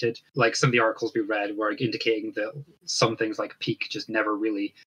frustrated. Like, some of the articles we read were like, indicating that some things, like Peak, just never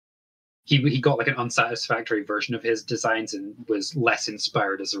really... He got, like, an unsatisfactory version of his designs and was less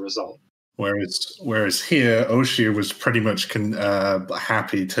inspired as a result. Whereas here, Oshii was pretty much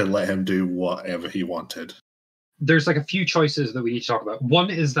happy to let him do whatever he wanted. There's like a few choices that we need to talk about. One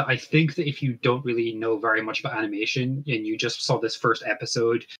is that I think that if you don't really know very much about animation and you just saw this first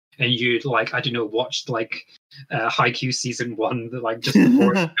episode and you'd like, I don't know, watched like Haikyuu season 1, like just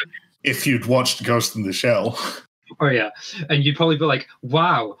before. If you'd watched Ghost in the Shell. Oh yeah, and you'd probably be like,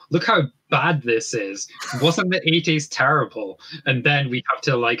 wow, look how bad this is. Wasn't the 80s terrible? And then we'd have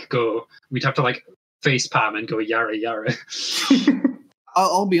to face palm and go yara yara.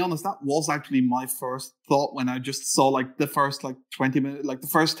 I'll be honest, that was actually my first thought when I just saw like the first like 20 minutes, like the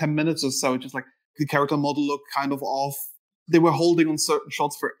first 10 minutes or so, just like the character model looked kind of off. They were holding on certain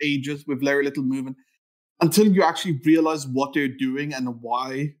shots for ages with very little movement until you actually realize what they're doing and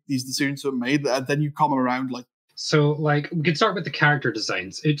why these decisions were made. And then you come around like. So like we could start with the character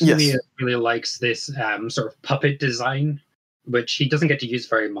designs. Utsunomiya really likes this sort of puppet design, which he doesn't get to use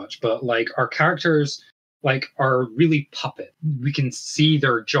very much, but like our characters like are really puppet. We can see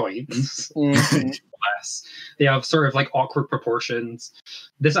their joints. Less. They have sort of like awkward proportions.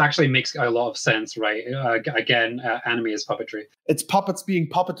 This actually makes a lot of sense, right? Again, anime is puppetry. It's puppets being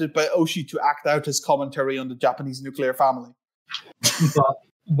puppeted by Oshii to act out his commentary on the Japanese nuclear family. But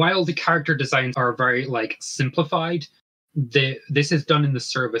while the character designs are very like simplified, this is done in the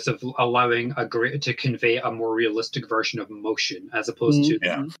service of allowing to convey a more realistic version of motion as opposed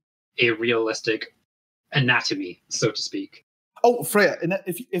to a realistic anatomy, so to speak. Oh, Freya,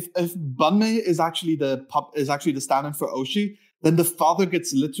 if Banmei is actually the stand-in for Oshii, then the father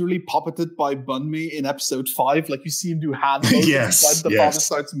gets literally puppeted by Banmei in episode 5. Like you see him do hand motions, yes, the father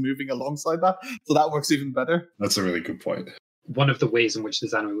starts moving alongside that. So that works even better. That's a really good point. One of the ways in which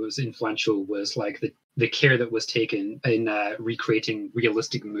this anime was influential was like the care that was taken in recreating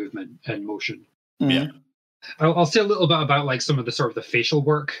realistic movement and motion. Yeah. I'll say a little bit about like some of the sort of the facial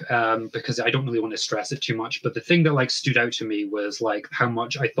work because I don't really want to stress it too much. But the thing that like stood out to me was like how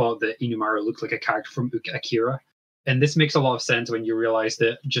much I thought that Inumaru looked like a character from Akira. And this makes a lot of sense when you realize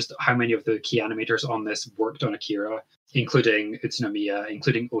that just how many of the key animators on this worked on Akira, including Utsunomiya,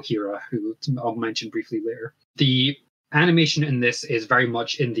 including Ohira, who I'll mention briefly later. The animation in this is very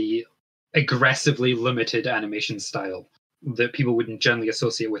much in the aggressively limited animation style that people wouldn't generally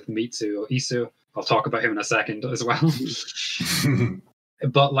associate with Mitsu or Isu. I'll talk about him in a second as well.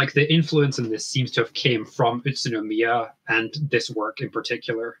 But like the influence in this seems to have came from Utsunomiya and this work in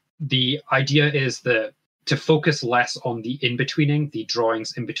particular. The idea is that to focus less on the in-betweening, the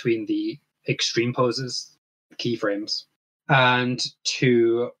drawings in between the extreme poses, keyframes, and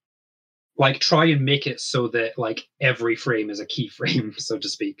to like try and make it so that like every frame is a keyframe, so to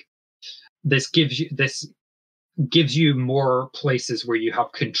speak. This gives you more places where you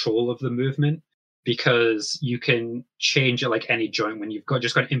have control of the movement, because you can change it like any joint when you've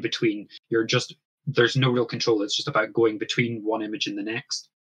just got in between. There's no real control. It's just about going between one image and the next.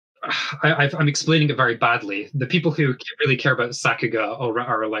 I'm explaining it very badly. The people who really care about Sakuga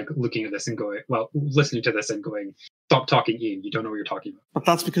are like looking at this and going, well, listening to this and going, stop talking, Ian. You don't know what you're talking about. But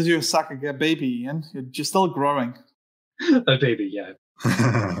that's because you're a Sakuga baby, Ian. You're still growing. A baby,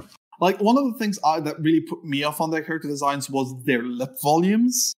 yeah. Like one of the things that really put me off on their character designs was their lip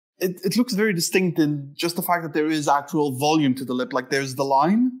volumes. It looks very distinct in just the fact that there is actual volume to the lip. Like there's the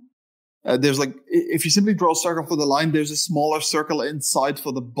line. There's like, if you simply draw a circle for the line, there's a smaller circle inside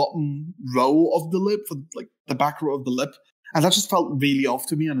for the bottom row of the lip, for like the back row of the lip. And that just felt really off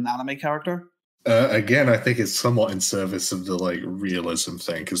to me on an anime character. Again, I think it's somewhat in service of the like realism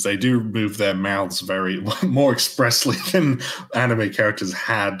thing, because they do move their mouths very more expressly than anime characters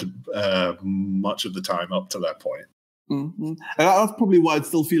had much of the time up to that point. Mm-hmm. And that's probably why it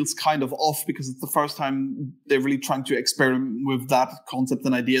still feels kind of off, because it's the first time they're really trying to experiment with that concept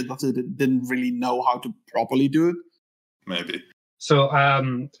and idea that they didn't really know how to properly do it. Maybe. So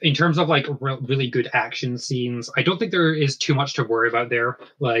in terms of like really good action scenes, I don't think there is too much to worry about there.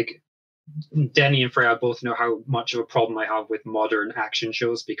 Like Denny and Freya both know how much of a problem I have with modern action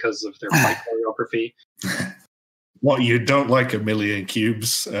shows because of their fight choreography. What, you don't like 1,000,000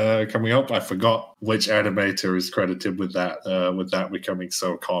 cubes coming up? I forgot which animator is credited with that becoming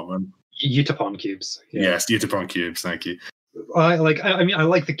so common. Utapon cubes. Yeah. Yes, Utapon cubes. Thank you. I mean, I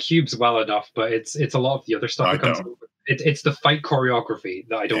like the cubes well enough, but it's a lot of the other stuff that comes. It's the fight choreography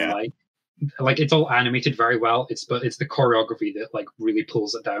that I don't like. Like it's all animated very well. It's the choreography that like really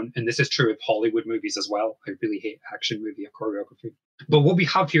pulls it down. And this is true of Hollywood movies as well. I really hate action movie choreography. But what we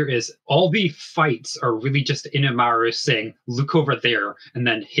have here is all the fights are really just Inumaru saying, "Look over there," and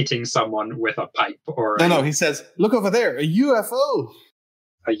then hitting someone with a pipe or no. He says, "Look over there, a UFO."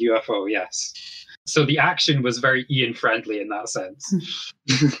 A UFO, yes. So the action was very Ian friendly in that sense.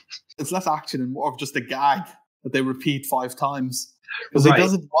 It's less action and more of just a gag that they repeat 5 times. Because he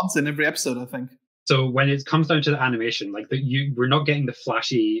does it once in every episode, I think. So when it comes down to the animation, like we're not getting the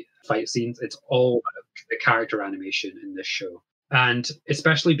flashy fight scenes. It's all about the character animation in this show. And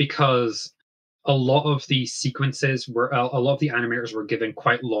especially because a lot of the sequences a lot of the animators were given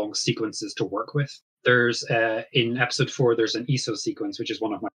quite long sequences to work with. There's in episode 4, there's an Iso sequence, which is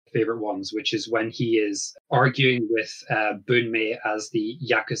one of my favorite ones, which is when he is arguing with Bunmei as the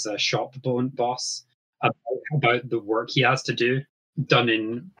Yakuza shop boss about the work he has to do, done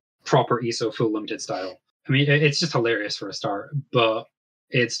in proper Iso full limited style. I mean, it's just hilarious for a start, but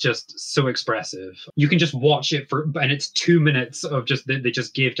it's just so expressive. You can just watch it and it's 2 minutes of just they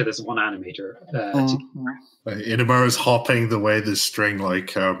just gave to this one animator. Inamaru's hopping the way the string,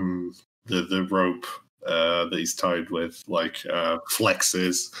 like the rope that he's tied with, like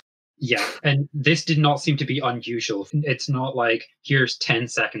flexes. Yeah, and this did not seem to be unusual. It's not like, here's 10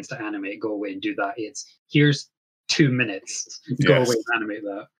 seconds to animate, go away and do that. It's, here's 2 minutes, go away and animate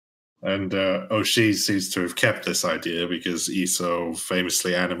that. And Oshii seems to have kept this idea because Iso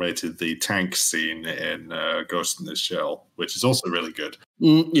famously animated the tank scene in Ghost in the Shell, which is also really good.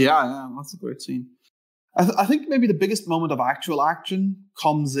 Yeah, that's a great scene. I think maybe the biggest moment of actual action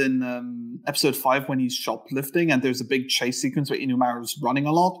comes in episode 5 when he's shoplifting and there's a big chase sequence where Inumaru's running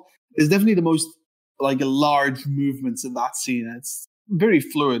a lot. It's definitely the most large movements in that scene. It's very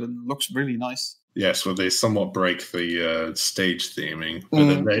fluid and looks really nice. Yes, well, they somewhat break the stage theming, but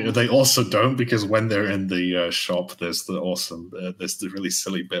then they also don't, because when they're in the shop, there's the really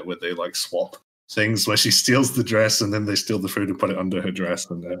silly bit where they swap things, where she steals the dress and then they steal the food and put it under her dress.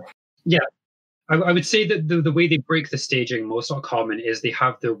 And yeah, I would say that the way they break the staging most common is they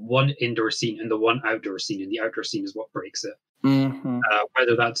have the one indoor scene and the one outdoor scene, and the outdoor scene is what breaks it. Mm-hmm.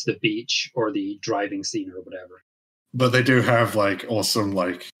 Whether that's the beach or the driving scene or whatever. But they do have awesome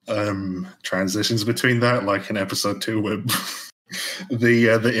transitions between that, like in episode 2 where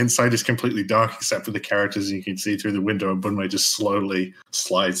the inside is completely dark except for the characters, and you can see through the window, and Bunmei just slowly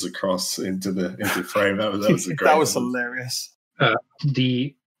slides across into frame. That was a great that was hilarious.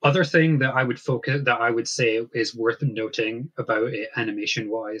 The other thing that I would say is worth noting about it animation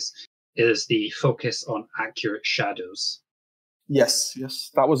wise is the focus on accurate shadows. Yes,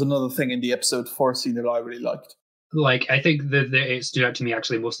 that was another thing in the episode 4 scene that I really liked. I think that it stood out to me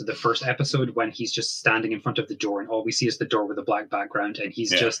actually most of the first episode when he's just standing in front of the door and all we see is the door with a black background, and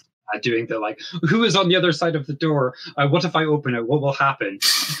he's just doing the who is on the other side of the door? What if I open it? What will happen?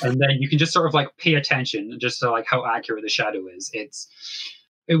 And then you can just sort of pay attention just to how accurate the shadow is.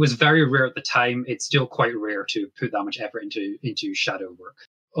 It was very rare at the time. It's still quite rare to put that much effort into shadow work.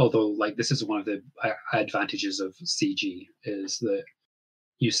 Although this is one of the advantages of CG is that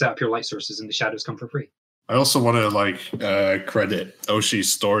you set up your light sources and the shadows come for free. I also want to credit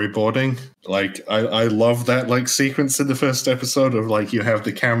Oshii's storyboarding. I love that sequence in the first episode of you have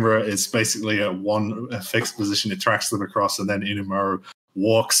the camera, it's basically at a fixed position, it tracks them across, and then Inumaru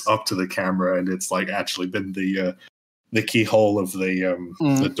walks up to the camera, and it's actually been the keyhole of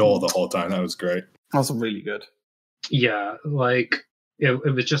the door the whole time. That was great. That's really good. Yeah,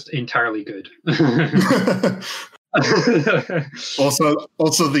 it was just entirely good.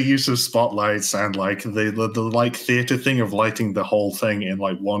 also the use of spotlights and the theater thing of lighting the whole thing in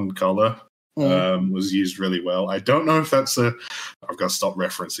one color was used really well. I don't know if that's I've got to stop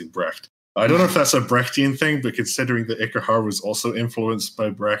referencing Brecht. I don't know if that's a Brechtian thing, but considering that Ikuhara was also influenced by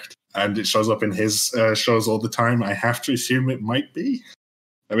Brecht and it shows up in his shows all the time, I have to assume it might be.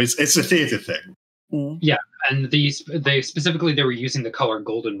 I mean, it's a theater thing. Yeah, and they were using the color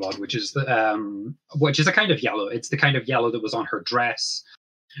goldenrod, which is a kind of yellow. It's the kind of yellow that was on her dress,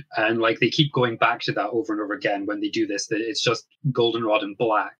 and they keep going back to that over and over again when they do this. That it's just goldenrod and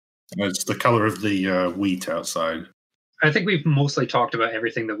black. It's the color of the wheat outside. I think we've mostly talked about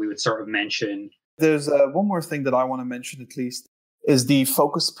everything that we would sort of mention. There's one more thing that I want to mention at least is the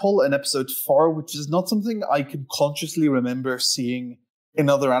focus pull in episode 4, which is not something I can consciously remember seeing in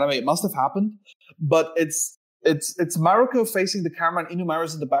other anime. It must have happened. But it's Maruko facing the camera and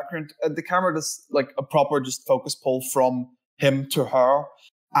Inumaru's in the background. The camera does a proper just focus pull from him to her,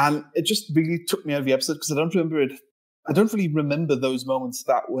 and it just really took me out of the episode because I don't really remember those moments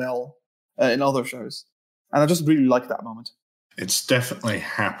that well in other shows, and I just really like that moment. It's definitely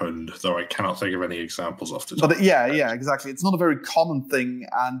happened, though I cannot think of any examples off the top. But yeah, exactly. It's not a very common thing,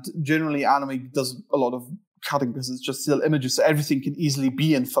 and generally anime does a lot of cutting because it's just still images, so everything can easily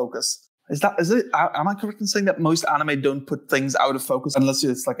be in focus. Is it? Am I correct in saying that most anime don't put things out of focus unless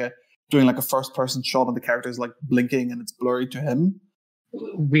it's doing a first person shot and the character is blinking and it's blurry to him?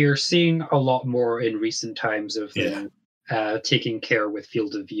 we're seeing a lot more in recent times of them taking care with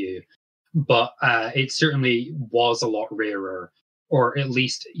field of view, but it certainly was a lot rarer, or at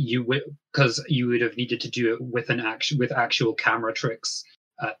least you would, because you would have needed to do it with actual camera tricks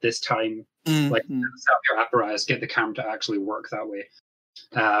at this time, like set up your apparatus, get the camera to actually work that way,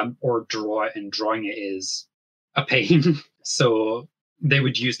 or draw it, and drawing it is a pain. So they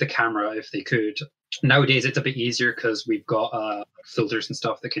would use the camera if they could. Nowadays, it's a bit easier because we've got filters and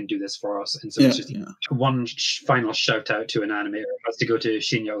stuff that can do this for us. And so it's just one final shout out to an animator has to go to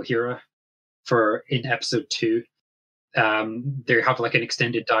Shinya Ohira for in episode 2. They have like an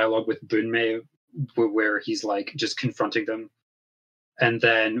extended dialogue with Bunmei where he's like just confronting them. And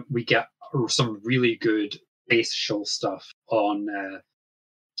then we get some really good facial stuff on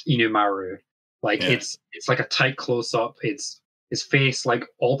Inumaru. Like it's like a tight close up. It's his face, like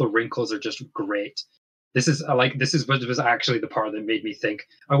all the wrinkles are just great. This is what was actually the part that made me think,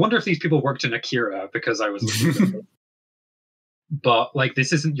 I wonder if these people worked in Akira, because I was looking at it. But like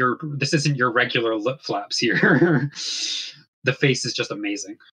this isn't your regular lip flaps here. The face is just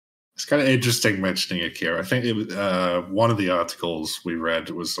amazing. It's kind of interesting mentioning Akira. I think it was one of the articles we read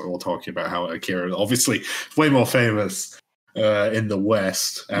was all talking about how Akira, obviously way more famous in the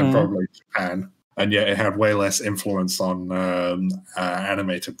West and probably Japan, and yet it had way less influence on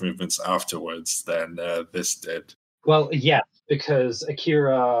animated movements afterwards than this did. Well, yeah, because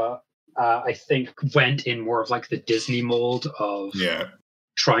Akira, I think, went in more of like the Disney mold of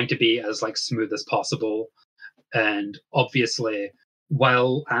trying to be as like smooth as possible. And obviously,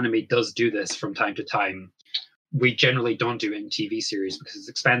 while anime does do this from time to time, we generally don't do it in TV series because it's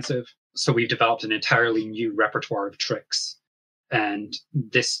expensive. So we've developed an entirely new repertoire of tricks. And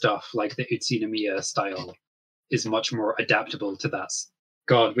this stuff, like the Utsunomiya style, is much more adaptable to that.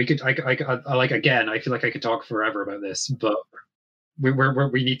 God, we could, I like, again, I feel like I could talk forever about this, but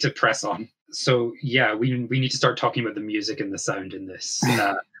we need to press on. So yeah, we need to start talking about the music and the sound in this.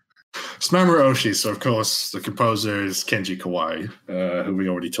 It's Mamoru Oshii, so of course the composer is Kenji Kawai, who we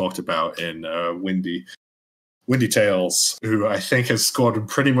already talked about in Windy Tales, who I think has scored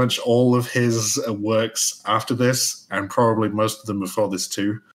pretty much all of his works after this, and probably most of them before this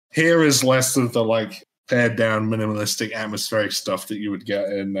too. Here is less of the like pared down minimalistic atmospheric stuff that you would get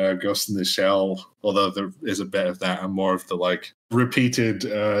in Ghost in the Shell, although there is a bit of that, and more of the like repeated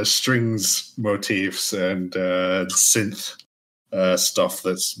strings motifs and synth stuff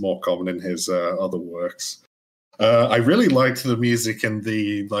that's more common in his other works. I really liked the music in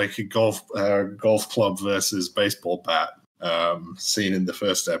the like golf club versus baseball bat scene in the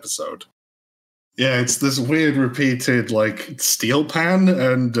first episode. Yeah, it's this weird repeated like steel pan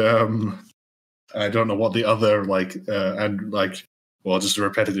and I don't know what the other like and like just a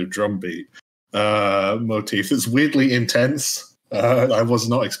repetitive drum beat motif. It's weirdly intense. I was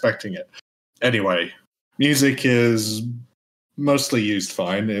not expecting it. Anyway, music is mostly used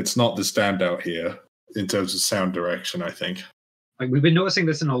fine. It's not the standout here in terms of sound direction, I think. Like we've been noticing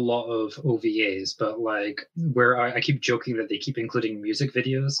this in a lot of OVAs, but like where I keep joking that they keep including music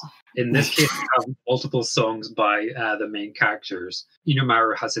videos. In this case, we have multiple songs by the main characters.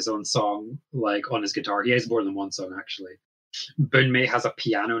 Inumaru has his own song, like on his guitar. He has more than one song actually. Bunmei has a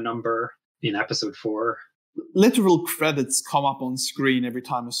piano number in episode 4. Literal credits come up on screen every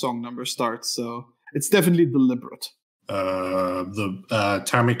time a song number starts, so it's definitely deliberate. The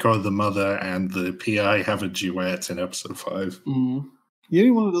Tamiko, the mother, and the PI have a duet in episode 5. The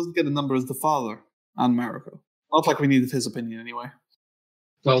only one who doesn't get a number is the father, and Mariko. Not like we needed his opinion anyway.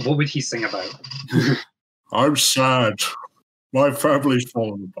 Well, what would he sing about? I'm sad. My family's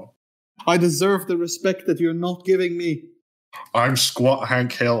fallen apart. I deserve the respect that you're not giving me. I'm squat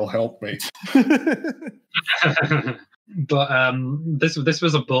Hank Hill, help me. But this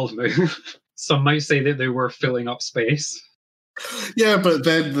was a bold move. Some might say that they were filling up space. Yeah, but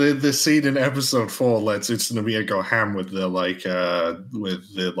then the scene in episode 4 lets Utsunomiya go ham with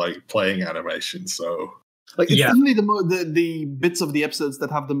the playing animation. So like it's definitely the bits of the episodes that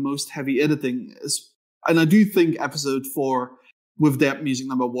have the most heavy editing, and I do think episode 4 with that music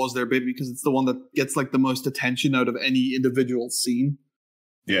number was their bit because it's the one that gets like the most attention out of any individual scene.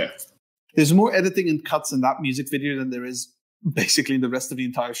 Yeah, there's more editing and cuts in that music video than there is basically in the rest of the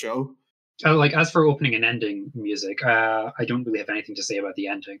entire show. Like as for opening and ending music, I don't really have anything to say about the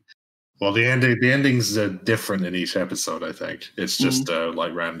ending. Well, the endings are different in each episode. I think it's just a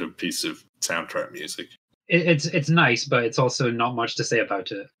like random piece of soundtrack music. It's nice, but it's also not much to say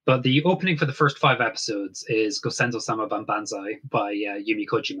about it. But the opening for the first 5 episodes is Gosenzo-sama Banbanzai by Yumi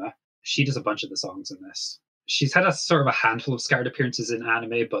Kojima. She does a bunch of the songs in this. she's had a sort of a handful of scattered appearances in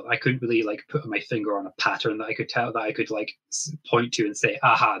anime, but I couldn't really like put my finger on a pattern that I could tell that I could like point to and say,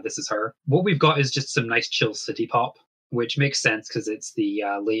 aha, this is her. What we've got is just some nice chill city pop, which makes sense because it's the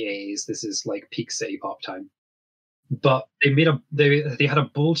late 80s. This is like peak city pop time. But they had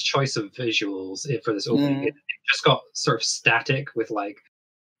a bold choice of visuals for this opening. It just got sort of static with like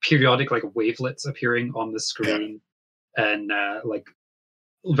periodic like wavelets appearing on the screen and like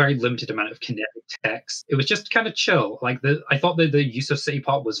very limited amount of kinetic text. It was just kind of chill. Like I thought that the use of city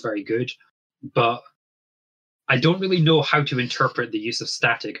pop was very good, but I don't really know how to interpret the use of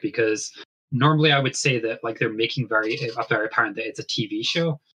static because normally I would say that like they're making very apparent that it's a TV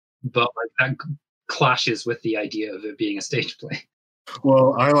show, but like that clashes with the idea of it being a stage play.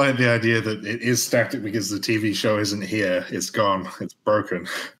 Well, I like the idea that it is static because the TV show isn't here. It's gone. It's broken.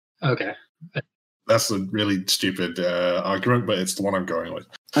 Okay. That's a really stupid argument, but it's the one I'm going with.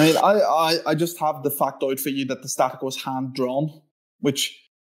 I mean, I just have the factoid for you that the static was hand-drawn, which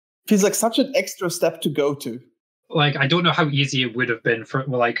feels like such an extra step to go to. Like, I don't know how easy it would have been for,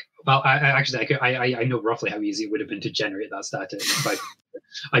 I know roughly how easy it would have been to generate that static. But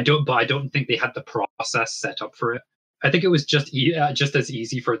I don't think they had the process set up for it. I think it was just as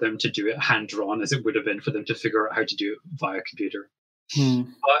easy for them to do it hand-drawn as it would have been for them to figure out how to do it via computer.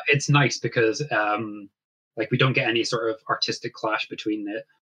 But it's nice because like we don't get any sort of artistic clash between it.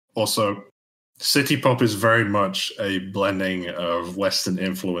 Also, city pop is very much a blending of Western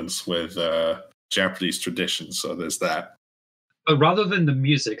influence with Japanese tradition, so there's that. But rather than the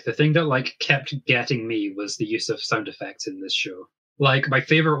music, the thing that like kept getting me was the use of sound effects in this show. Like my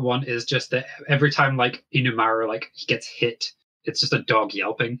favorite one is just that every time like Inumaru like he gets hit, it's just a dog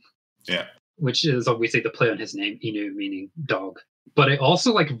yelping. Yeah. Which is obviously the play on his name, Inu meaning dog. But it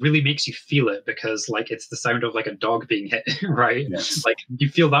also like really makes you feel it because like it's the sound of like a dog being hit, right? Yes. Like you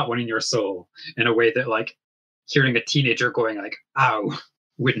feel that one in your soul in a way that like hearing a teenager going like "ow"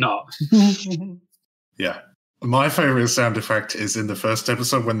 would not. Yeah. My favorite sound effect is in the first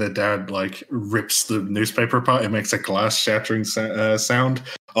episode when their dad like rips the newspaper apart. It makes a glass shattering sound.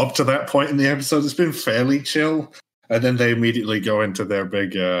 Up to that point in the episode, it's been fairly chill. And then they immediately go into their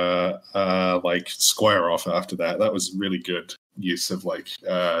big like square off after that. That was really good use of like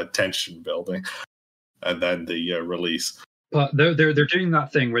tension building. And then the release. But they're doing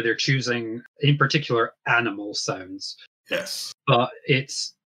that thing where they're choosing, in particular, animal sounds. Yes. But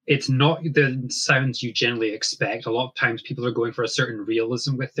it's not the sounds you generally expect. A lot of times people are going for a certain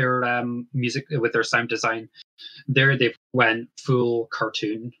realism with their music, with their sound design. There they went full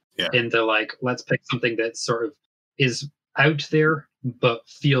cartoon in the like, let's pick something that sort of is out there but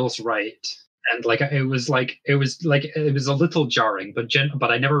feels right. And like it was a little jarring,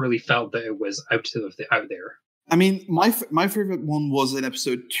 but I never really felt that it was out there. I mean, my favorite one was in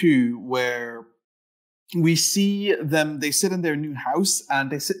episode 2 where we see them, they sit in their new house and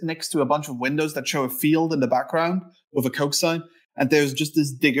they sit next to a bunch of windows that show a field in the background with a Coke sign. And there's just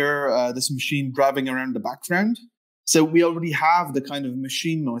this digger, this machine driving around the background. So we already have the kind of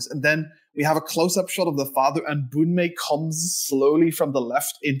machine noise. And then we have a close-up shot of the father and Bunmei comes slowly from the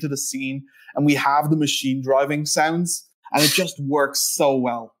left into the scene. And we have the machine driving sounds. And it just works so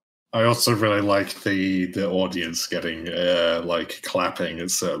well. I also really like the audience getting like clapping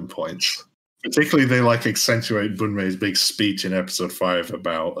at certain points. Particularly, they like accentuate Bunmei's big speech in episode 5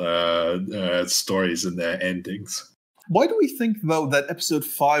 about stories and their endings. Why do we think, though, that episode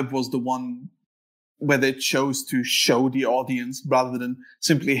 5 was the one where they chose to show the audience rather than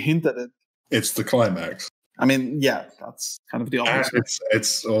simply hint at it? It's the climax. I mean, yeah, that's kind of the obvious.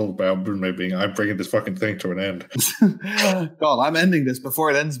 It's all about Bunmei being, I'm bringing this fucking thing to an end. God, I'm ending this before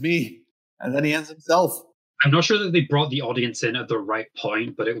it ends me. And then he ends himself. I'm not sure that they brought the audience in at the right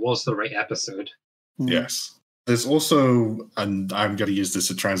point, but it was the right episode. Yes. There's also, and I'm going to use this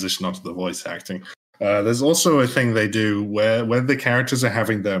to transition onto the voice acting, there's also a thing they do where when the characters are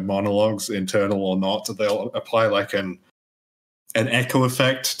having their monologues, internal or not, they'll apply like an echo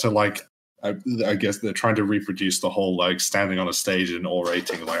effect to like, I guess they're trying to reproduce the whole like standing on a stage and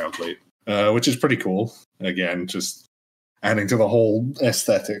orating loudly, which is pretty cool. Again, just adding to the whole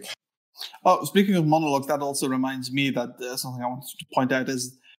aesthetic. Oh, speaking of monologues, that also reminds me that something I wanted to point out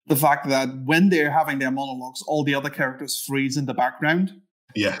is the fact that when they're having their monologues, all the other characters freeze in the background.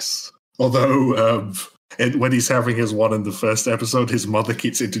 Yes. Although when he's having his one in the first episode, his mother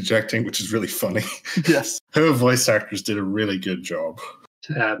keeps interjecting, which is really funny. Yes. Her voice actress did a really good job.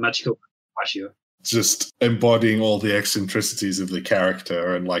 Machiko Ashio. Just embodying all the eccentricities of the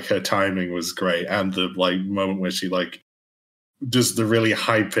character, and like her timing was great. And the like moment where she like does the really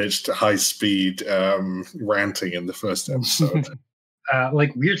high-pitched, high-speed ranting in the first episode.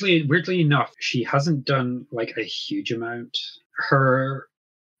 Like weirdly enough, she hasn't done like a huge amount. Her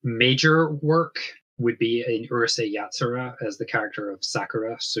major work would be in Urusei Yatsura as the character of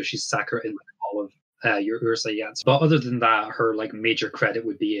Sakura. So she's Sakura in like, all of your Urusei Yatsura. But other than that, her like major credit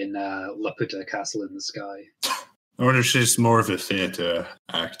would be in Laputa Castle in the Sky. I wonder if she's more of a theatre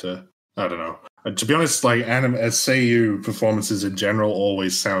actor. I don't know. To be honest, like Seiyu performances in general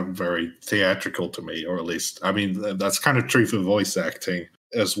always sound very theatrical to me, or at least, I mean, that's kind of true for voice acting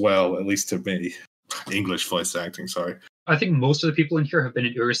as well, at least to me. English voice acting, sorry. I think most of the people in here have been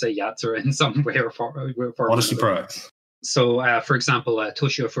in Urusei Yatsura in some way or form. What a surprise. So, for example,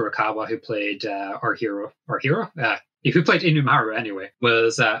 Toshio Furukawa, who played our hero, who played Inumaru anyway,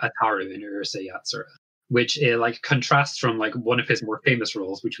 was Ataru in Urusei Yatsura, which like contrasts from like one of his more famous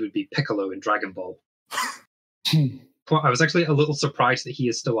roles, which would be Piccolo in Dragon Ball. I was actually a little surprised that he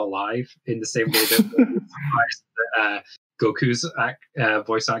is still alive, in the same way that I'm surprised that Goku's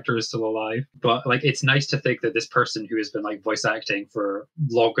voice actor is still alive. But like, it's nice to think that this person who has been like voice acting for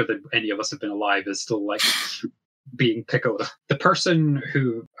longer than any of us have been alive is still like being Piccolo. The person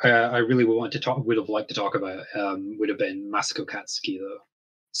who I really would have liked to talk about would have been Masako Katsuki, though.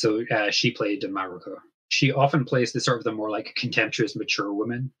 So she played Maruko. She often plays the sort of the more like contemptuous, mature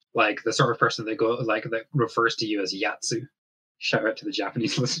woman, like the sort of person that refers to you as Yatsu. Shout out to the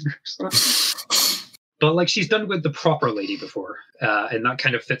Japanese listeners. But like, she's done with the proper lady before, and that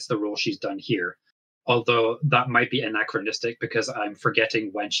kind of fits the role she's done here. Although that might be anachronistic because I'm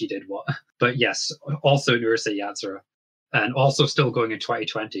forgetting when she did what. But yes, also Urusei Yatsura, and also still going in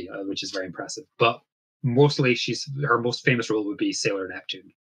 2020, which is very impressive. But mostly, her most famous role would be Sailor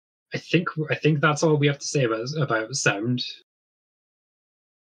Neptune. I think that's all we have to say about sound.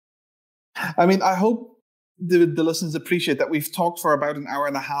 I mean, I hope the listeners appreciate that we've talked for about an hour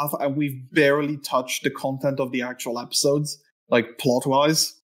and a half and we've barely touched the content of the actual episodes, like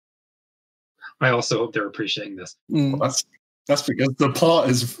plot-wise. I also hope they're appreciating this. Well, that's because the plot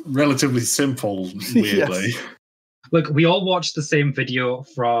is relatively simple, weirdly. Yes. Look, we all watched the same video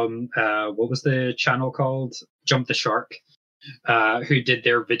from, what was the channel called? Jump the Shark. Who did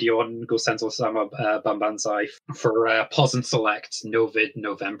their video on Gosenzo-sama Banbanzai for Pause and Select Novid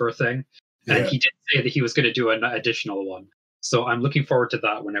November thing. And he did say that he was going to do an additional one. So I'm looking forward to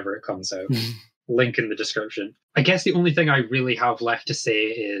that whenever it comes out. Link in the description. I guess the only thing I really have left to say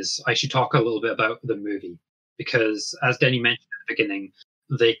is I should talk a little bit about the movie. Because as Denny mentioned at the beginning,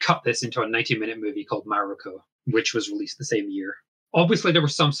 they cut this into a 90-minute movie called Maruko, which was released the same year. Obviously, there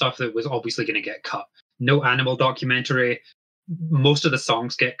was some stuff that was obviously going to get cut. No animal documentary. Most of the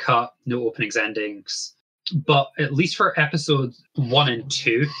songs get cut, no openings, endings. But at least for episodes 1 and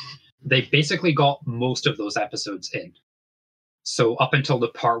 2, they basically got most of those episodes in. So up until the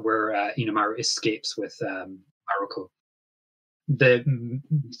part where Inumaru escapes with Maruko. The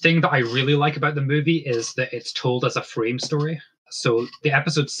thing that I really like about the movie is that it's told as a frame story. So the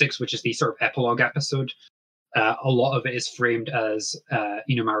episode 6, which is the sort of epilogue episode, a lot of it is framed as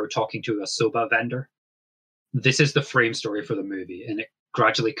Inumaru talking to a soba vendor. This is the frame story for the movie, and it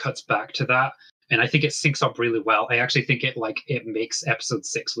gradually cuts back to that. And I think it syncs up really well. I actually think it makes episode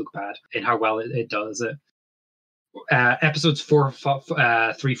 6 look bad in how well it does it. Episodes 3, 4,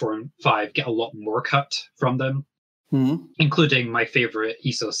 and 5 get a lot more cut from them, including my favorite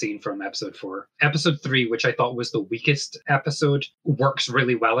Iso scene from episode 4. Episode 3, which I thought was the weakest episode, works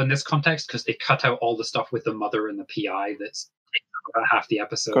really well in this context because they cut out all the stuff with the mother and the PI that's about half the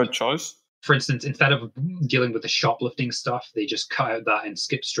episode. Good choice. For instance, instead of dealing with the shoplifting stuff, they just cut out that and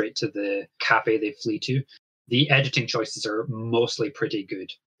skip straight to the cafe they flee to. The editing choices are mostly pretty good.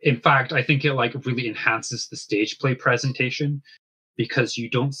 In fact, I think it really enhances the stage play presentation because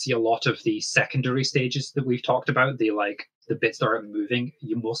you don't see a lot of the secondary stages that we've talked about. The bits that are moving,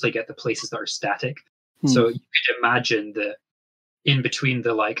 you mostly get the places that are static. So you could imagine that in between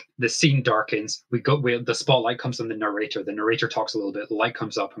the scene darkens, the spotlight comes on the narrator talks a little bit, the light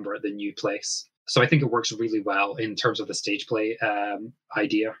comes up and we're at the new place. So I think it works really well in terms of the stage play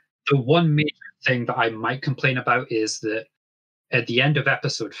idea. The one major thing that I might complain about is that at the end of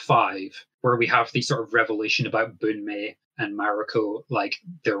episode 5, where we have the sort of revelation about Bunmei and Maruko,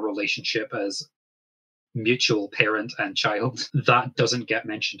 their relationship as mutual parent and child, that doesn't get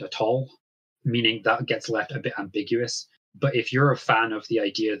mentioned at all, meaning that gets left a bit ambiguous. But if you're a fan of the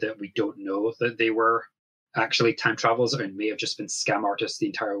idea that we don't know that they were actually time travelers and may have just been scam artists the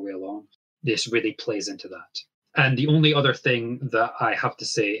entire way along, this really plays into that. And the only other thing that I have to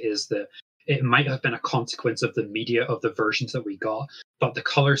say is that it might have been a consequence of the media of the versions that we got, but the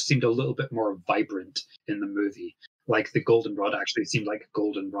colors seemed a little bit more vibrant in the movie. Like the goldenrod actually seemed like a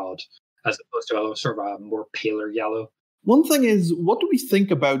goldenrod, as opposed to a sort of a more paler yellow. One thing is, what do we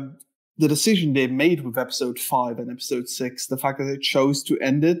think about the decision they made with episode 5 and episode 6? The fact that they chose to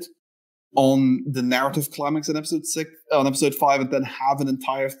end it on the narrative climax in episode 5, and then have an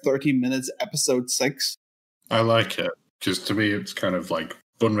entire 30 minutes episode 6. I like it, because to me it's kind of like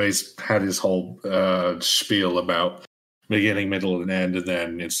Bunmei's had his whole spiel about beginning, middle, and end, and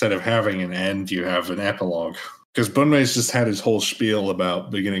then instead of having an end, you have an epilogue. Because Bunmei's just had his whole spiel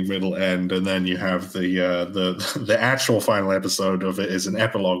about beginning, middle, end, and then you have the actual final episode of it is an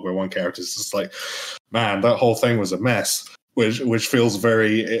epilogue where one character is just like, man, that whole thing was a mess, which feels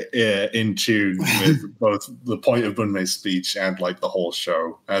very in tune with both the point of Bunmei's speech and like the whole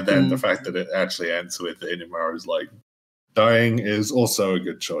show, and then the fact that it actually ends with Inimaru's like dying is also a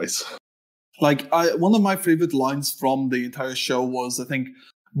good choice. Like, one of my favorite lines from the entire show was, I think,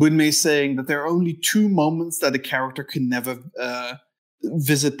 Bunmei saying that there are only 2 moments that a character can never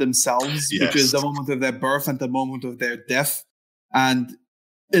visit themselves, which is the moment of their birth and the moment of their death. And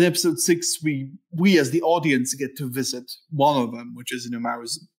in episode 6, we as the audience get to visit one of them, which is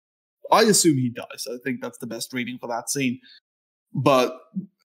Inimaru's. I assume he dies. I think that's the best reading for that scene. But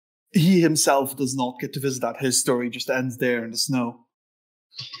he himself does not get to visit that. His story just ends there in the snow.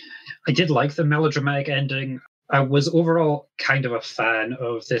 I did like the melodramatic ending. I was overall kind of a fan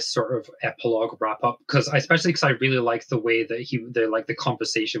of this sort of epilogue wrap up, especially because I really liked the way that the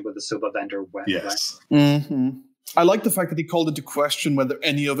conversation with the soba vendor went. Yes. Mm-hmm. I like the fact that he called into question whether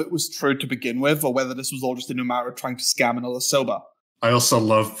any of it was true to begin with, or whether this was all just Inimaru trying to scam another soba. I also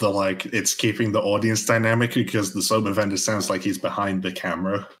love it's keeping the audience dynamic, because the soba vendor sounds like he's behind the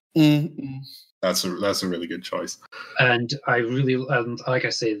camera. Mm-hmm. That's a really good choice. And I really, like I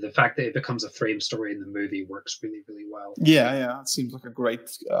say, the fact that it becomes a frame story in the movie works really, really well. Yeah, it seems like a great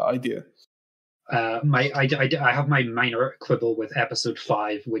idea. I have my minor quibble with episode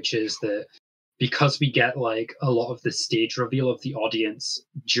 5, which is that because we get like a lot of the stage reveal of the audience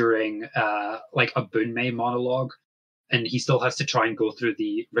during like a Bunmei monologue, and he still has to try and go through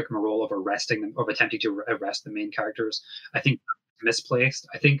the rigmarole of arresting them, of attempting to arrest the main characters. I think misplaced.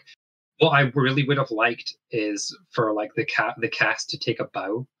 I think what I really would have liked is for like the cast to take a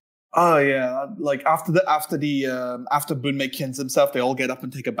bow. Oh yeah, like after Bunmei kills himself, they all get up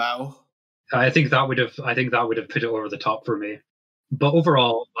and take a bow. I think that would have put it over the top for me. But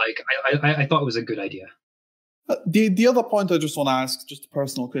overall, like I thought it was a good idea. The other point I just want to ask, just a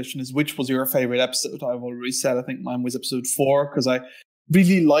personal question, is which was your favorite episode? I've already said I think mine was episode 4, because I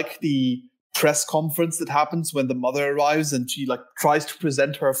really like the press conference that happens when the mother arrives and she like tries to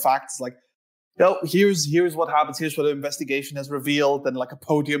present her facts, like, here's what happens, here's what the investigation has revealed, and like a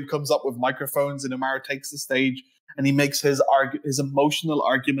podium comes up with microphones and Inimaru takes the stage and he makes his emotional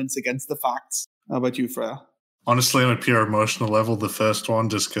arguments against the facts. How about you, Freya? Honestly, on a pure emotional level, the first one,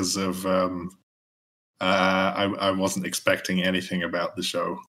 just because of I wasn't expecting anything about the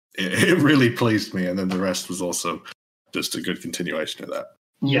show. It really pleased me, and then the rest was also just a good continuation of that.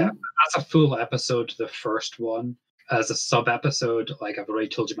 Yeah, as a full episode, the first one. As a sub-episode, like I've already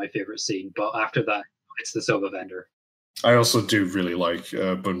told you my favorite scene, but after that, it's the soba vendor. I also do really like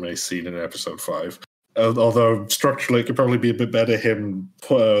Bunmei's scene in episode 5. Although structurally, it could probably be a bit better. Him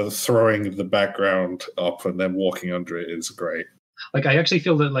throwing the background up and then walking under it is great. Like, I actually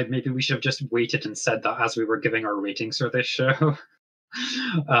feel that like maybe we should have just waited and said that as we were giving our ratings for this show.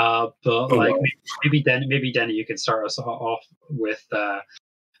 Maybe Denny, you could start us off with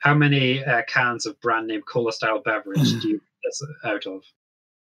how many cans of brand name cola style beverage do you get this out of?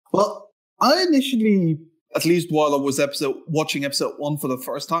 Well, I initially, at least while I was watching episode 1 for the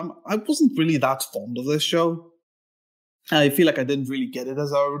first time, I wasn't really that fond of this show. I feel like I didn't really get it,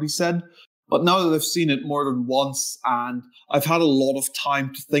 as I already said. But now that I've seen it more than once and I've had a lot of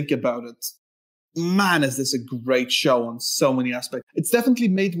time to think about it, man, is this a great show on so many aspects. It's definitely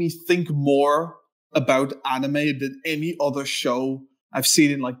made me think more about anime than any other show I've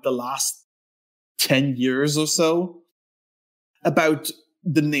seen in like the last 10 years or so, about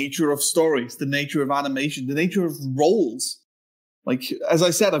the nature of stories, the nature of animation, the nature of roles. Like, as I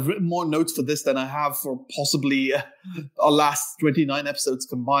said, I've written more notes for this than I have for possibly our last 29 episodes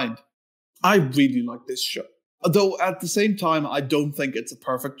combined. I really like this show. Though at the same time, I don't think it's a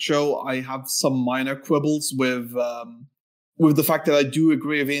perfect show. I have some minor quibbles with the fact that I do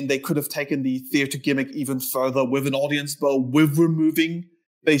agree with Ian. They could have taken the theater gimmick even further with an audience bow, with removing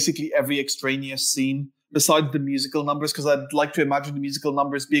basically every extraneous scene besides the musical numbers, because I'd like to imagine the musical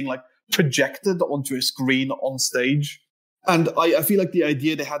numbers being like projected onto a screen on stage. And I feel like the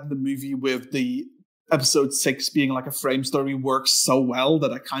idea they had in the movie with the episode 6 being like a frame story works so well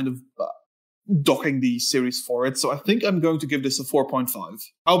that I kind of docking the series for it. So I think I'm going to give this a 4.5.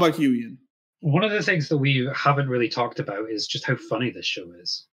 How about you, Ian? One of the things that we haven't really talked about is just how funny this show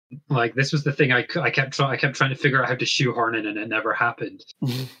is. Like, this was the thing I kept trying to figure out how to shoehorn in, and it never happened.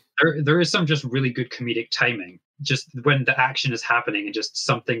 There is some just really good comedic timing, just when the action is happening and just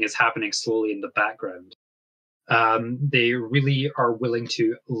something is happening slowly in the background. They really are willing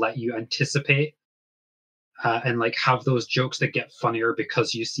to let you anticipate and like have those jokes that get funnier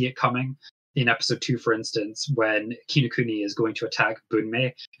because you see it coming. In episode 2, for instance, when Kinokuni is going to attack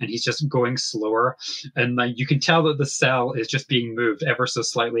Bunmei and he's just going slower, and like you can tell that the cell is just being moved ever so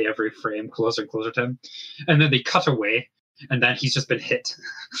slightly every frame, closer and closer to him, and then they cut away, and then he's just been hit.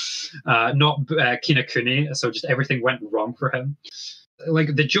 Not Kinokuni, so just everything went wrong for him.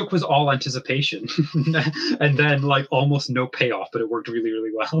 Like, the joke was all anticipation, and then like almost no payoff, but it worked really,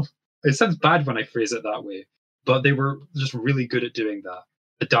 really well. It sounds bad when I phrase it that way, but they were just really good at doing that.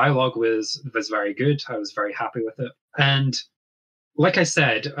 The dialogue was very good. I was very happy with it. And like I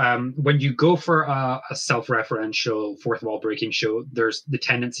said, when you go for a self-referential, fourth wall breaking show, there's the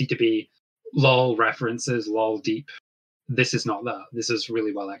tendency to be lol references, lol deep. This is not that. This is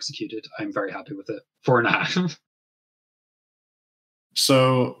really well executed. I'm very happy with it. 4.5.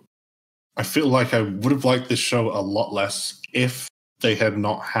 So I feel like I would have liked this show a lot less if they had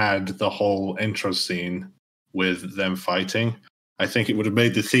not had the whole intro scene with them fighting. I think it would have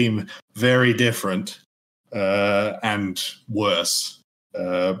made the theme very different and worse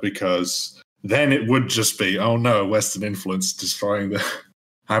because then it would just be, oh no, Western influence destroying the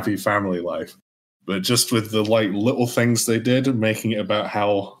happy family life. But just with the like little things they did, making it about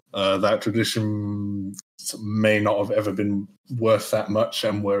how that tradition may not have ever been worth that much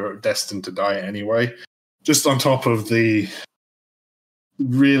and were destined to die anyway. Just on top of the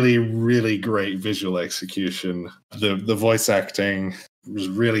really, really great visual execution. The voice acting, was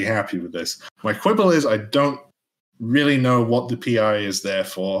really happy with this. My quibble is I don't really know what the PI is there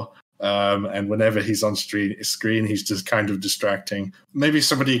for. And whenever he's on screen, he's just kind of distracting. Maybe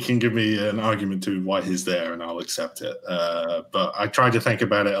somebody can give me an argument to why he's there and I'll accept it. But I tried to think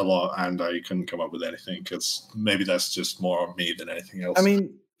about it a lot and I couldn't come up with anything because maybe that's just more on me than anything else. I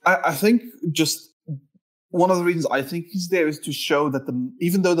mean, I think just one of the reasons I think he's there is to show that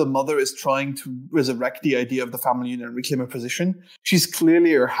even though the mother is trying to resurrect the idea of the family unit and reclaim her position, she's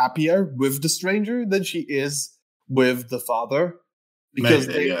clearly happier with the stranger than she is with the father. Because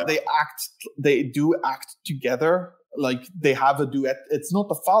they do act together, like they have a duet. It's not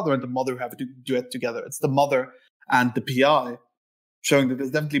the father and the mother who have a duet together. It's the mother and the PI, showing that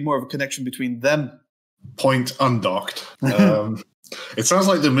there's definitely more of a connection between them. Point undocked. It sounds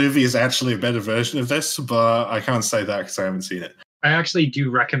like the movie is actually a better version of this, but I can't say that because I haven't seen it. I actually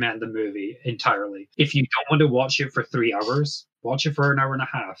do recommend the movie entirely. If you don't want to watch it for 3 hours, watch it for an hour and a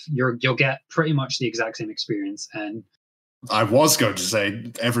half. You'll get pretty much the exact same experience. And I was going to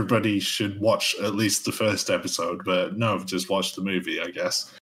say everybody should watch at least the first episode, but no, just watch the movie, I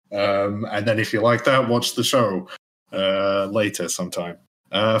guess. And then if you like that, watch the show later sometime.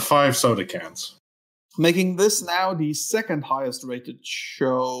 5 soda cans. Making this now the second highest rated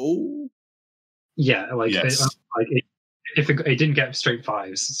show. Yeah, like, yes. It didn't get straight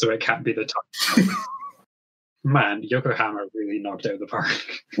 5s, so it can't be the top. Man, Yokohama really knocked out the park.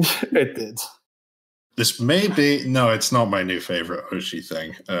 It did. This may be... No, it's not my new favorite Oshii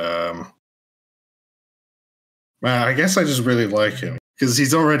thing. Man, I guess I just really like him. Because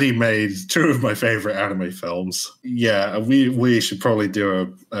he's already made 2 of my favorite anime films. Yeah, we should probably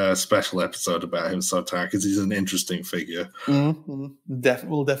do a special episode about him sometime, because he's an interesting figure. Mm-hmm.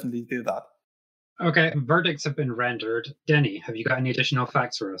 We'll definitely do that. Okay, verdicts have been rendered. Denny, have you got any additional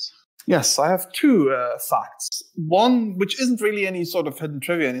facts for us? Yes, I have 2 facts. One, which isn't really any sort of hidden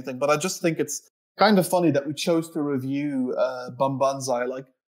trivia or anything, but I just think it's kind of funny that we chose to review Banbanzai like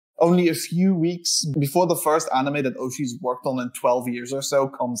only a few weeks before the first anime that Oshii's worked on in 12 years or so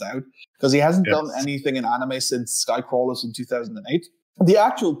comes out, because he hasn't done anything in anime since Skycrawlers in 2008. The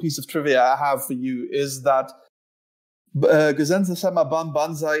actual piece of trivia I have for you is that Gosenzo-sama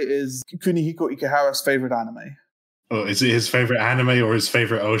Banbanzai is Kunihiko Ikehara's favorite anime. Oh, is it his favorite anime or his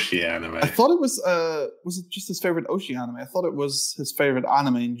favorite Oshii anime? I thought it was it just his favorite Oshii anime? I thought it was his favorite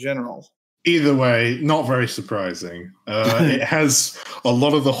anime in general. Either way, not very surprising. It has a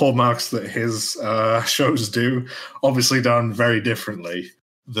lot of the hallmarks that his shows do, obviously done very differently.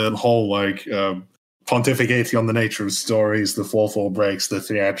 The whole pontificating on the nature of stories, the fourth wall breaks, the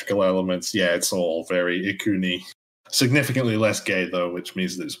theatrical elements. Yeah, it's all very Ikuni. Significantly less gay, though, which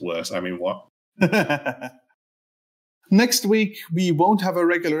means that it's worse. I mean, what? Next week, we won't have a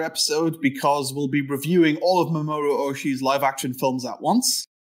regular episode because we'll be reviewing all of Mamoru Oshii's live-action films at once.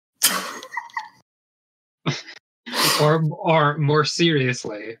 Or more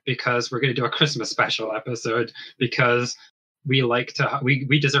seriously, because we're going to do a Christmas special episode, because we like to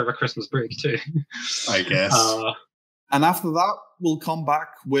we deserve a Christmas break too. I guess. And after that, we'll come back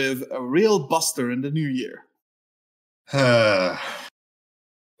with a real buster in the new year. I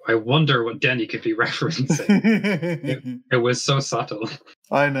wonder what Denny could be referencing. It was so subtle.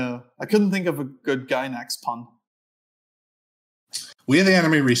 I know. I couldn't think of a good Gynax pun. We're the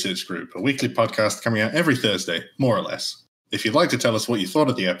Anime Research Group, a weekly podcast coming out every Thursday, more or less. If you'd like to tell us what you thought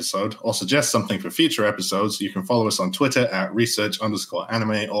of the episode, or suggest something for future episodes, you can follow us on Twitter at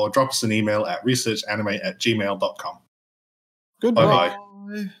research_anime, or drop us an email at researchanime@gmail.com. Goodbye.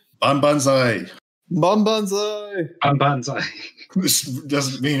 Bye-bye. Banbanzai. Banbanzai. Banbanzai. This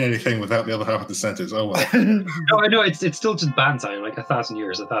doesn't mean anything without the other half of the sentence. Oh well. No, I know, it's still just Banzai, like 1,000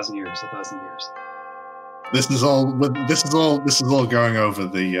 years, 1,000 years, 1,000 years. This is all going over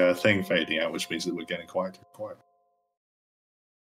the thing fading out, which means that we're getting quieter.